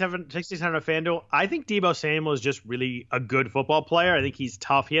DraftKings, 6,700 on FanDuel. I think Deebo Samuel is just really a good football player. I think he's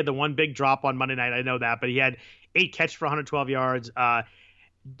tough. He had the one big drop on Monday night, I know that, but he had 8 catches for 112 yards. A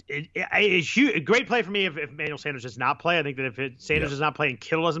great play for me if Emmanuel Sanders does not play. I think that if Sanders does not play and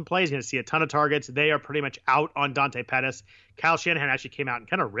Kittle doesn't play, he's going to see a ton of targets. They are pretty much out on Dante Pettis. Kyle Shanahan actually came out and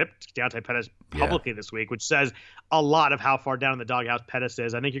kind of ripped Dante Pettis publicly this week, which says a lot of how far down in the doghouse Pettis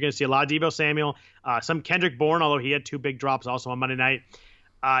is. I think you're going to see a lot of Deebo Samuel, some Kendrick Bourne, although he had 2 big drops also on Monday night.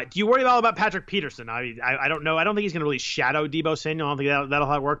 Do you worry at all about Patrick Peterson? I don't know. I don't think he's going to really shadow Deebo Samuel. I don't think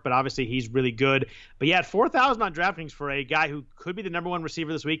that'll work, but obviously he's really good. But yeah, at 4,000 on DraftKings for a guy who could be the number 1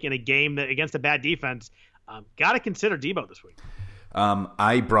 receiver this week in a game that against a bad defense, got to consider Deebo this week.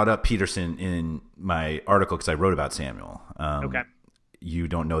 I brought up Peterson in my article because I wrote about Samuel. Okay. You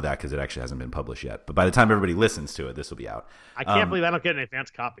don't know that because it actually hasn't been published yet. But by the time everybody listens to it, this will be out. I can't believe I don't get an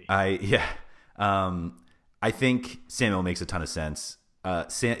advanced copy. I think Samuel makes a ton of sense.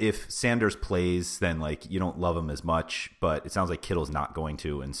 If Sanders plays, then you don't love him as much, but it sounds like Kittle's not going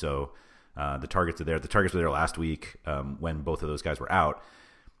to, and so the targets are there. The targets were there last week when both of those guys were out.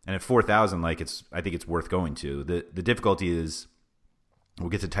 And at 4,000, like I think it's worth going to. The difficulty is, we'll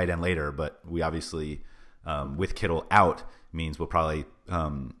get to tight end later, but we obviously, with Kittle out, means we'll probably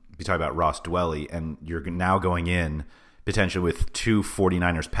be talking about Ross Dwelly, and you're now going in potentially with 2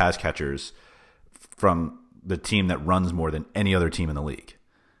 49ers pass catchers from the team that runs more than any other team in the league.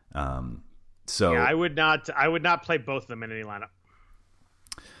 So yeah, I would not play both of them in any lineup.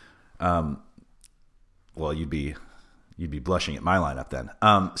 Well, you'd be blushing at my lineup then.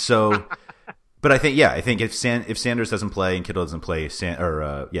 But I think if Sanders doesn't play and Kittle doesn't play,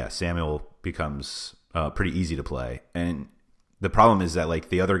 Samuel becomes pretty easy to play. And the problem is that like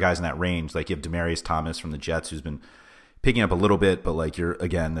the other guys in that range, like you have Demaryius Thomas from the Jets, who's been picking up a little bit, but like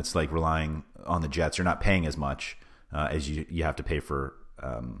that's like relying on the Jets. You're not paying as much as you have to pay for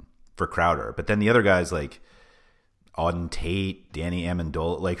Crowder. But then the other guys like Auden Tate, Danny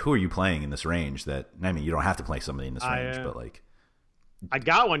Amendola, like who are you playing in this range? That, I mean, you don't have to play somebody in this range, but like I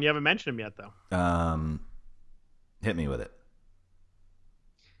got one. You haven't mentioned him yet though. Hit me with it.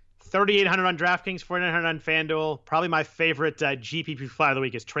 3,800 on DraftKings, 4,900 on FanDuel. Probably my favorite GPP fly of the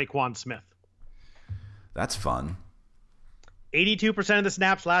week is Traquan Smith. That's fun. 82% of the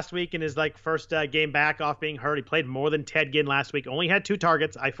snaps last week in his like first game back off being hurt. He played more than Ted Ginn last week. Only had 2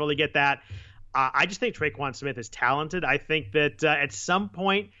 targets. I fully get that. I just think Traquan Smith is talented. I think that at some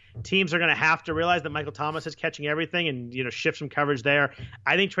point teams are going to have to realize that Michael Thomas is catching everything and shift some coverage there.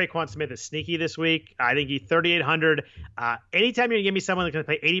 I think Traquan Smith is sneaky this week. I think he's 3,800. Anytime you're going to give me someone that's going to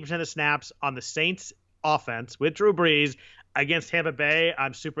play 80% of the snaps on the Saints offense with Drew Brees against Tampa Bay,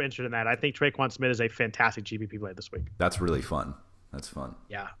 I'm super interested in that. I think Traquan Smith is a fantastic GPP play this week. That's really fun. That's fun.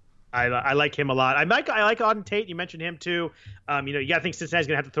 Yeah. I like him a lot. I like Auden Tate. You mentioned him too. You got to think Cincinnati's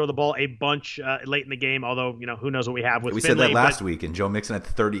going to have to throw the ball a bunch late in the game, although, who knows what we have with We Finley, said that last week, and Joe Mixon had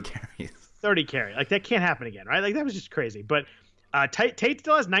 30 carries. 30 carry. Like, that can't happen again, right? Like, that was just crazy. But Tate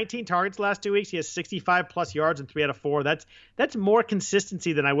still has 19 targets the last 2 weeks. He has 65-plus yards in 3 out of 4. That's more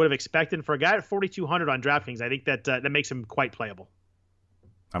consistency than I would have expected. For a guy at 4,200 on DraftKings, I think that makes him quite playable.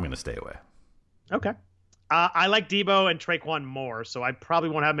 I'm going to stay away. Okay. I like Debo and Traquan more, so I probably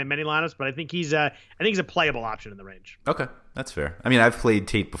won't have him in many lineups, but I think he's a playable option in the range. Okay, that's fair. I mean, I've played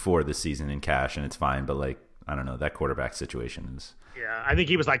Tate before this season in cash, and it's fine, but like, I don't know, that quarterback situation is. Yeah, I think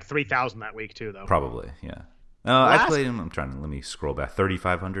he was like 3,000 that week too, though. Probably, yeah. I played him. Let me scroll back.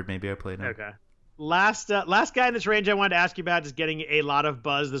 3,500 maybe I played him. Okay. Last guy in this range I wanted to ask you about is getting a lot of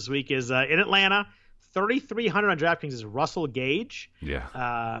buzz this week is in Atlanta. 3,300 on DraftKings is Russell Gage.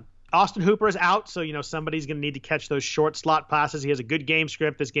 Yeah. Austin Hooper is out, so somebody's going to need to catch those short slot passes. He has a good game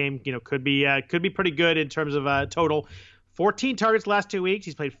script. This game, could be pretty good in terms of total. 14 targets last 2 weeks.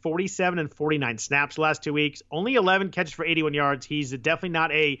 He's played 47 and 49 snaps last 2 weeks. Only 11 catches for 81 yards. He's definitely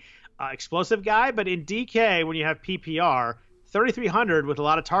not a explosive guy, but in DK, when you have PPR, 3,300 with a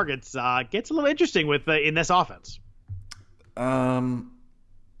lot of targets gets a little interesting with in this offense. I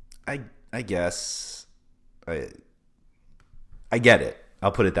guess I get it.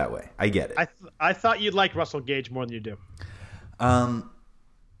 I'll put it that way. I get it. I thought you'd like Russell Gage more than you do.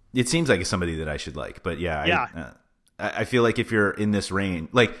 It seems like it's somebody that I should like, but yeah. I feel like if you're in this range,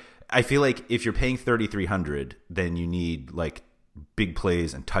 like I feel like if you're paying 3,300, then you need like big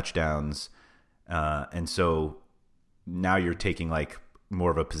plays and touchdowns, and so now you're taking like more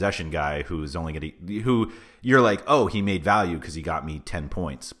of a possession guy who's only going to who you're like, oh, he made value because he got me 10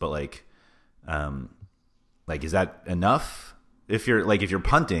 points, but like is that enough? If you're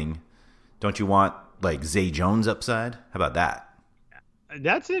punting, don't you want like Zay Jones upside? How about that?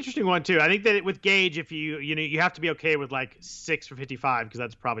 That's an interesting one too. I think that with Gage, if you have to be okay with like 6 for 55 because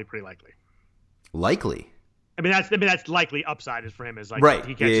that's probably pretty likely. Likely. I mean that's likely upside is for him is like right.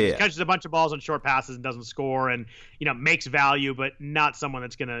 He catches a bunch of balls on short passes and doesn't score and makes value, but not someone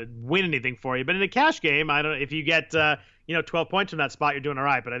that's going to win anything for you. But in a cash game, I don't know if you get 12 points from that spot, you're doing all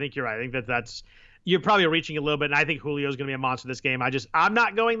right. But I think you're right. I think that's. You're probably reaching a little bit, and I think Julio's going to be a monster this game. I'm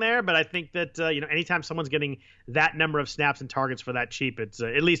not going there, but I think that anytime someone's getting that number of snaps and targets for that cheap, it's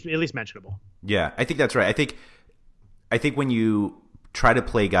at least mentionable. Yeah, I think that's right. I think when you try to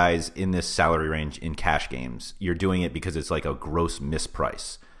play guys in this salary range in cash games, you're doing it because it's like a gross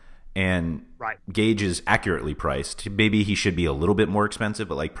misprice. And right. Gage is accurately priced. Maybe he should be a little bit more expensive,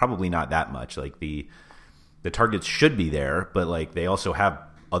 but like probably not that much. Like the targets should be there, but like they also have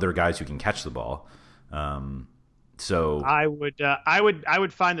other guys who can catch the ball. So I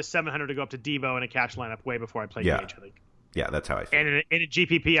would find the 700 to go up to Debo in a cash lineup way before I play Gage, I think. Yeah, that's how I feel. And in a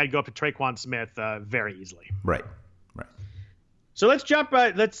GPP, I'd go up to Traquan Smith very easily. Right. So let's jump.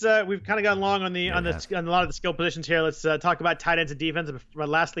 We've kind of gone long on a lot of the skill positions here. Let's talk about tight ends and defense. But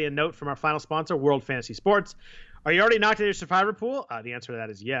lastly, a note from our final sponsor, World Fantasy Sports. Are you already knocked out of your survivor pool? The answer to that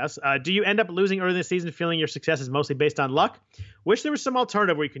is yes. Do you end up losing early in the season feeling your success is mostly based on luck? Wish there was some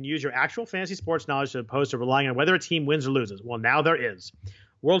alternative where you can use your actual fantasy sports knowledge as opposed to relying on whether a team wins or loses. Well, now there is.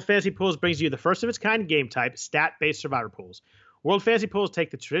 World Fantasy Pools brings you the first of its kind game type, stat-based survivor pools. World Fantasy Pools take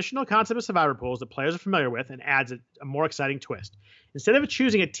the traditional concept of survivor pools that players are familiar with and adds a more exciting twist. Instead of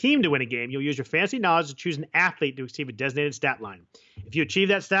choosing a team to win a game, you'll use your fantasy knowledge to choose an athlete to achieve a designated stat line. If you achieve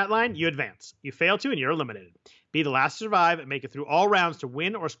that stat line, you advance. You fail to, and you're eliminated. Be the last to survive and make it through all rounds to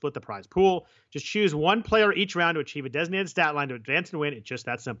win or split the prize pool. Just choose one player each round to achieve a designated stat line to advance and win. It's just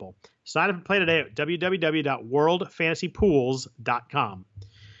that simple. Sign up and play today at www.worldfantasypools.com.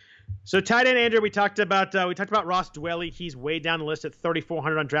 So tight end, Andrew, we talked about Ross Dwelley. He's way down the list at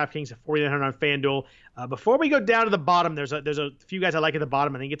 3,400 on DraftKings, at 4,900 on FanDuel. Before we go down to the bottom, there's a few guys I like at the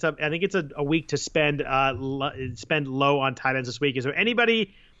bottom. I think it's a week to spend low on tight ends this week. Is there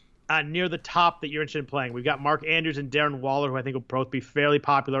anybody near the top that you're interested in playing? We've got Mark Andrews and Darren Waller, who I think will both be fairly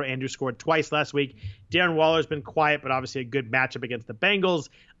popular. Andrews scored twice last week. Darren Waller's been quiet, but obviously a good matchup against the Bengals.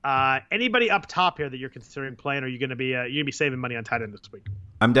 Anybody up top here that you're considering playing, or are you going to be saving money on tight end this week?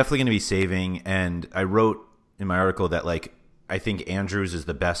 I'm definitely going to be saving, and I wrote in my article that I think Andrews is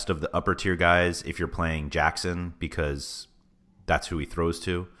the best of the upper tier guys if you're playing Jackson, because that's who he throws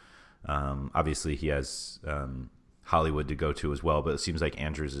to. Obviously, he has Hollywood to go to as well, but it seems like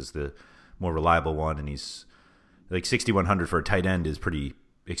Andrews is the more reliable one, and he's like 6,100 for a tight end is pretty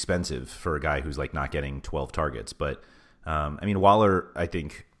expensive for a guy who's not getting 12 targets. But Waller, I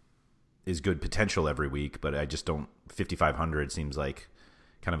think, is good potential every week, but I just don't. 5,500 seems like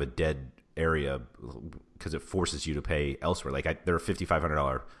kind of a dead area because it forces you to pay elsewhere. There are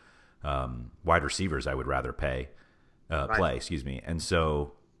 $5,500 wide receivers I would rather play. Excuse me. And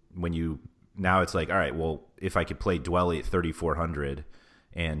so now it's all right, well, if I could play Dwelley at 3,400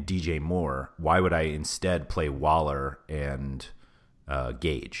 and DJ Moore, why would I instead play Waller and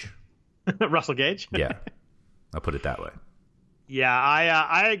Gage? Russell Gage? Yeah, I'll put it that way. Yeah,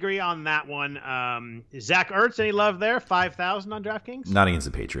 I agree on that one. Zach Ertz, any love there? 5,000 on DraftKings? Not against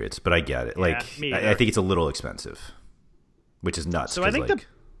the Patriots, but I get it. Yeah, I think it's a little expensive, which is nuts. So I think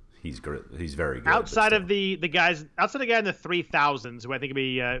he's good. He's very good. Outside of the guy in the 3,000s, who I think would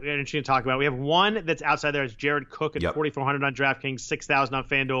be interesting to talk about, we have one that's outside there is Jared Cook at 4,400 on DraftKings, 6,000 on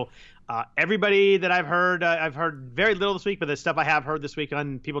FanDuel. Everybody that I've heard very little this week, but the stuff I have heard this week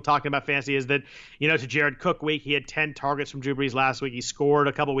on people talking about fantasy is that, it's a Jared Cook week. He had 10 targets from Drew Brees last week. He scored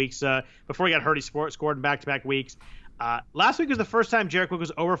a couple weeks before he got hurt. He scored in back-to-back weeks. Last week was the first time Jared Cook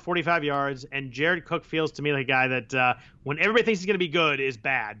was over 45 yards, and Jared Cook feels to me like a guy that when everybody thinks he's going to be good is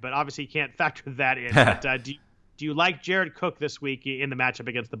bad, but obviously you can't factor that in. But, do you like Jared Cook this week in the matchup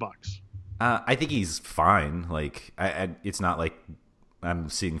against the Bucs? I think he's fine. It's not like I'm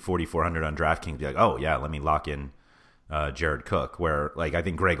seeing 4,400 on DraftKings be like, oh yeah, let me lock in Jared Cook. Where I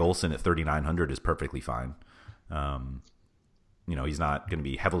think Greg Olsen at 3,900 is perfectly fine. He's not going to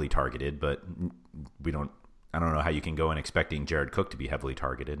be heavily targeted, but I don't know how you can go in expecting Jared Cook to be heavily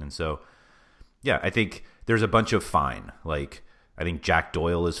targeted. And so, yeah, I think there's a bunch of fine. I think Jack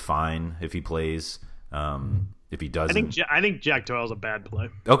Doyle is fine if he plays. If he doesn't, I think Jack Doyle's a bad play.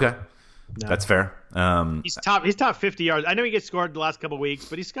 Okay. No. That's fair. He's top 50 yards. I know he gets scored the last couple of weeks,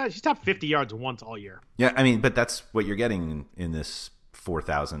 but he's top 50 yards once all year. Yeah, but that's what you're getting in this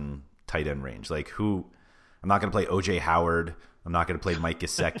 4,000 tight end range. I'm not going to play OJ Howard. I'm not going to play Mike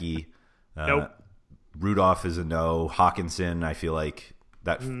Gesicki. Nope. Rudolph is a no. Hawkinson, I feel like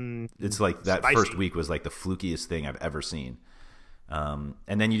that. It's that spicy. First week was the flukiest thing I've ever seen. And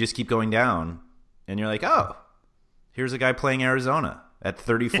then you just keep going down, and you're like, oh, here's a guy playing Arizona at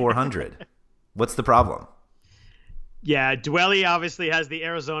 3,400. What's the problem? Yeah, Dwelley obviously has the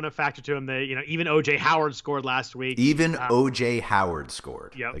Arizona factor to him. Even OJ Howard scored last week. Even OJ Howard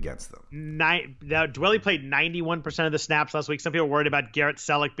scored against them. Dwelley played 91% of the snaps last week. Some people were worried about Garrett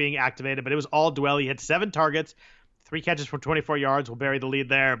Selleck being activated, but it was all Dwelley. He had 7 targets, 3 catches for 24 yards. We'll bury the lead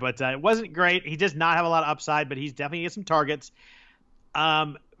there, but it wasn't great. He does not have a lot of upside, but he's definitely get some targets.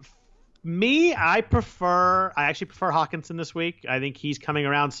 I actually prefer Hawkinson this week. I think he's coming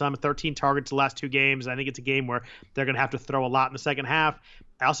around some 13 targets the last 2 games. I think it's a game where they're going to have to throw a lot in the second half.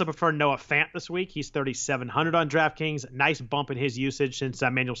 I also prefer Noah Fant this week. He's 3,700 on DraftKings. Nice bump in his usage since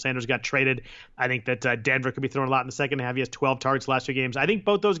Emmanuel Sanders got traded. I think that Denver could be throwing a lot in the second half. He has 12 targets the last 2 games. I think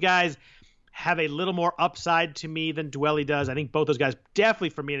both those guys have a little more upside to me than Dwelley does. I think both those guys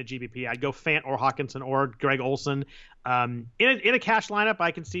definitely for me in a GBP. I'd go Fant or Hawkinson or Greg Olsen. In a cash lineup,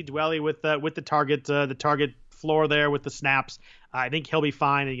 I can see Dwelley with the target floor there with the snaps. I think he'll be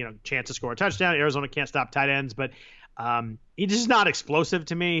fine. And, chance to score a touchdown. Arizona can't stop tight ends, but He's just not explosive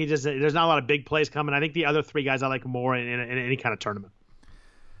to me. There's not a lot of big plays coming. I think the other three guys I like more in any kind of tournament.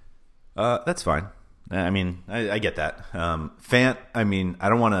 That's fine. I mean, I get that. Fant, I mean, I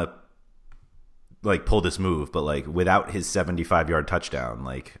don't want to like pull this move, but like without his 75-yard touchdown,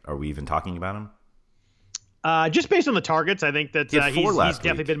 like, are we even talking about him? Just based on the targets, I think that he's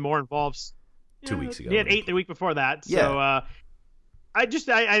definitely been more involved. 2 weeks ago. He had 8 the week before that. So yeah. I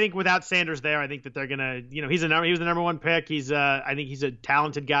think without Sanders there, I think that they're gonna, he was the number one pick. I think he's a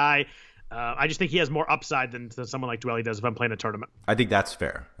talented guy. I just think he has more upside than someone like Dwelly does if I'm playing a tournament. I think that's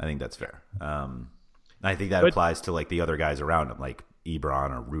fair. I think that applies to like the other guys around him, like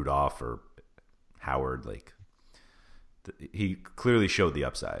Ebron or Rudolph or Howard. Like he clearly showed the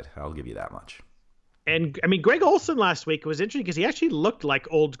upside. I'll give you that much. And I mean, Greg Olsen last week was interesting because he actually looked like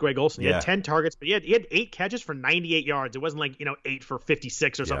old Greg Olsen. He had 10 targets, but he had 8 catches for 98 yards. It wasn't like 8 for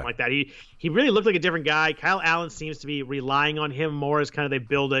 56 or something like that. He really looked like a different guy. Kyle Allen seems to be relying on him more as kind of they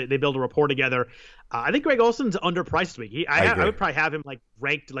build a rapport together. I think Greg Olsen's underpriced this week. I would probably have him like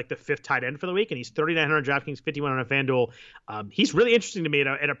ranked like the 5th tight end for the week, and he's 3,900 DraftKings, 5,100 FanDuel. He's really interesting to me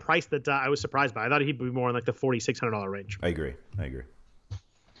at a price that I was surprised by. I thought he'd be more in like the $4,600 range. I agree.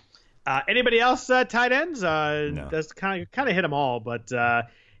 Anybody else tight ends? No. That's kind of hit them all. But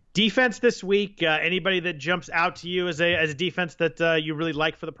defense this week, anybody that jumps out to you as a defense that you really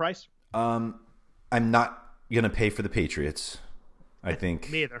like for the price? I'm not gonna pay for the Patriots. I think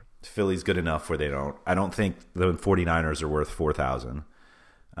me either. Philly's good enough where they don't. I don't think the 49ers are worth 4,000.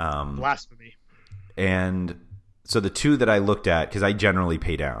 Blasphemy. And so the two that I looked at, because I generally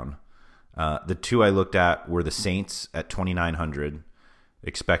pay down, the two I looked at were the Saints at 2,900.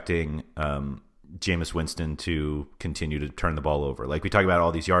 Expecting Jameis Winston to continue to turn the ball over. Like we talk about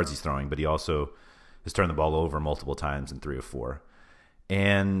all these yards he's throwing, but he also has turned the ball over multiple times in 3 or 4.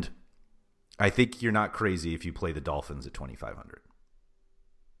 And I think you're not crazy if you play the Dolphins at 2,500.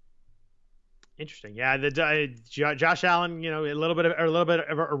 Interesting. Yeah, Josh Allen, a little bit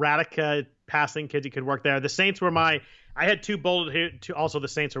of erratic passing could work there. The Saints were I had 2 bolded here. Also, the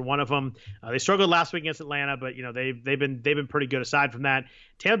Saints are one of them. They struggled last week against Atlanta, but they've been pretty good. Aside from that,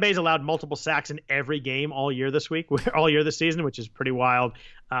 Tampa Bay's allowed multiple sacks in every game all year this season, which is pretty wild.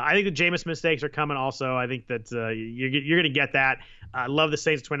 I think the Jameis mistakes are coming. Also, I think that you're going to get that. I love the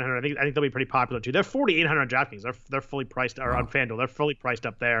Saints at 2,100. I think they'll be pretty popular too. They're 4,800 DraftKings. They're fully priced, or on FanDuel. They're fully priced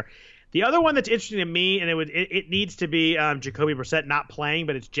up there. The other one that's interesting to me, and it needs to be Jacoby Brissett not playing,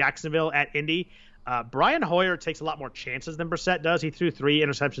 but it's Jacksonville at Indy. Brian Hoyer takes a lot more chances than Brissett does. He threw 3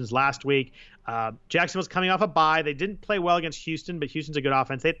 interceptions last week. Jacksonville's coming off a bye. They didn't play well against Houston, but Houston's a good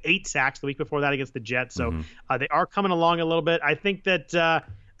offense. They had 8 sacks the week before that against the Jets, so they are coming along a little bit. I think that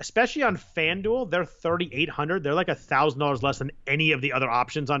especially on FanDuel, they're 3,800. They're like $1,000 less than any of the other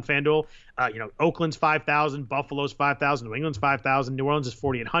options on FanDuel. Oakland's 5,000, Buffalo's 5,000, New England's 5,000, New Orleans is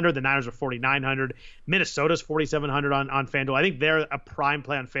 4,800, the Niners are 4,900, Minnesota's 4,700 on FanDuel. I think they're a prime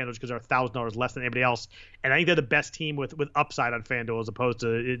play on FanDuel because they're $1,000 less than anybody else, and I think they're the best team with upside on FanDuel as opposed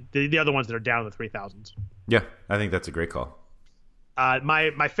to the other ones that are down in the 3,000s. Yeah, I think that's a great call.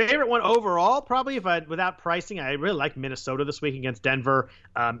 My favorite one overall, probably without pricing, I really like Minnesota this week against Denver.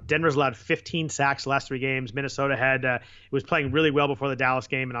 Denver's allowed 15 sacks the last 3 games. Minnesota was playing really well before the Dallas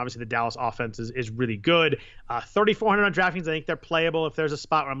game, and obviously the Dallas offense is really good. 3,400 on DraftKings. I think they're playable. If there's a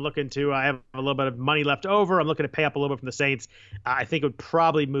spot where I'm looking to, I have a little bit of money left over. I'm looking to pay up a little bit from the Saints. I think it would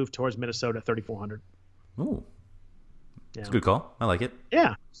probably move towards Minnesota at 3,400. Ooh. It's a good call. I like it.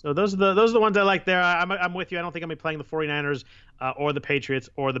 Yeah. So those are the ones I like there. I'm with you. I don't think I'm gonna be playing the 49ers or the Patriots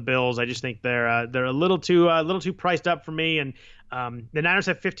or the Bills. I just think they're a little too priced up for me. And the Niners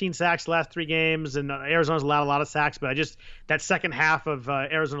have 15 sacks the last 3 games, and Arizona's allowed a lot of sacks. But that second half of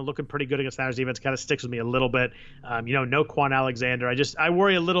Arizona looking pretty good against Niners defense kind of sticks with me a little bit. No Quan Alexander. I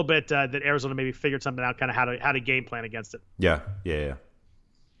worry a little bit that Arizona maybe figured something out, kind of how to game plan against it. Yeah.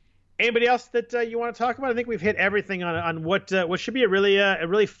 Anybody else that you want to talk about? I think we've hit everything on what should be a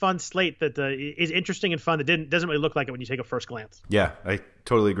really fun slate that is interesting and fun that doesn't really look like it when you take a first glance. Yeah, I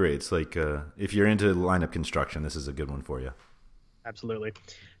totally agree. It's like if you're into lineup construction, this is a good one for you. Absolutely.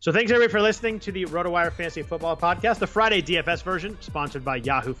 So thanks everybody for listening to the RotoWire Fantasy Football Podcast, the Friday DFS version, sponsored by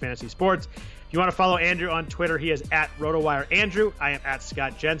Yahoo Fantasy Sports. If you want to follow Andrew on Twitter, he is at RotoWire Andrew. I am at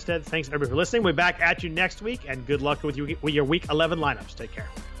Scott Jenstead. Thanks everybody for listening. We'll be back at you next week, and good luck with your Week 11 lineups. Take care.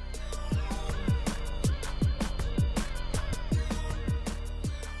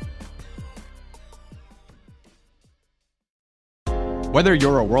 Whether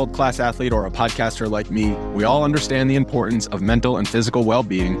you're a world-class athlete or a podcaster like me, we all understand the importance of mental and physical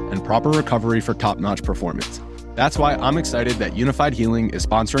well-being and proper recovery for top-notch performance. That's why I'm excited that Unified Healing is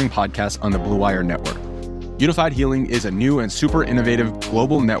sponsoring podcasts on the Blue Wire Network. Unified Healing is a new and super innovative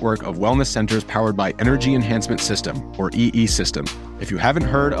global network of wellness centers powered by Energy Enhancement System, or EE System. If you haven't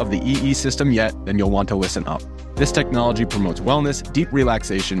heard of the EE System yet, then you'll want to listen up. This technology promotes wellness, deep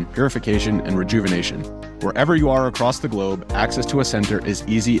relaxation, purification, and rejuvenation. Wherever you are across the globe, access to a center is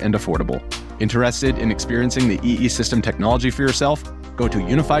easy and affordable. Interested in experiencing the EE System technology for yourself? Go to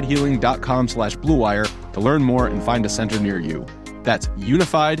unifiedhealing.com/bluewire to learn more and find a center near you. That's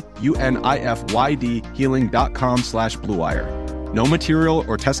unified, UNIFYD, healing.com/bluewire. No material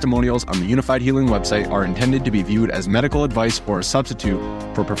or testimonials on the Unified Healing website are intended to be viewed as medical advice or a substitute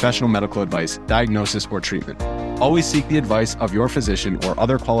for professional medical advice, diagnosis, or treatment. Always seek the advice of your physician or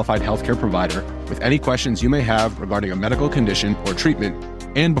other qualified healthcare provider with any questions you may have regarding a medical condition or treatment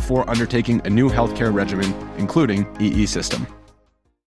and before undertaking a new healthcare regimen, including EE System.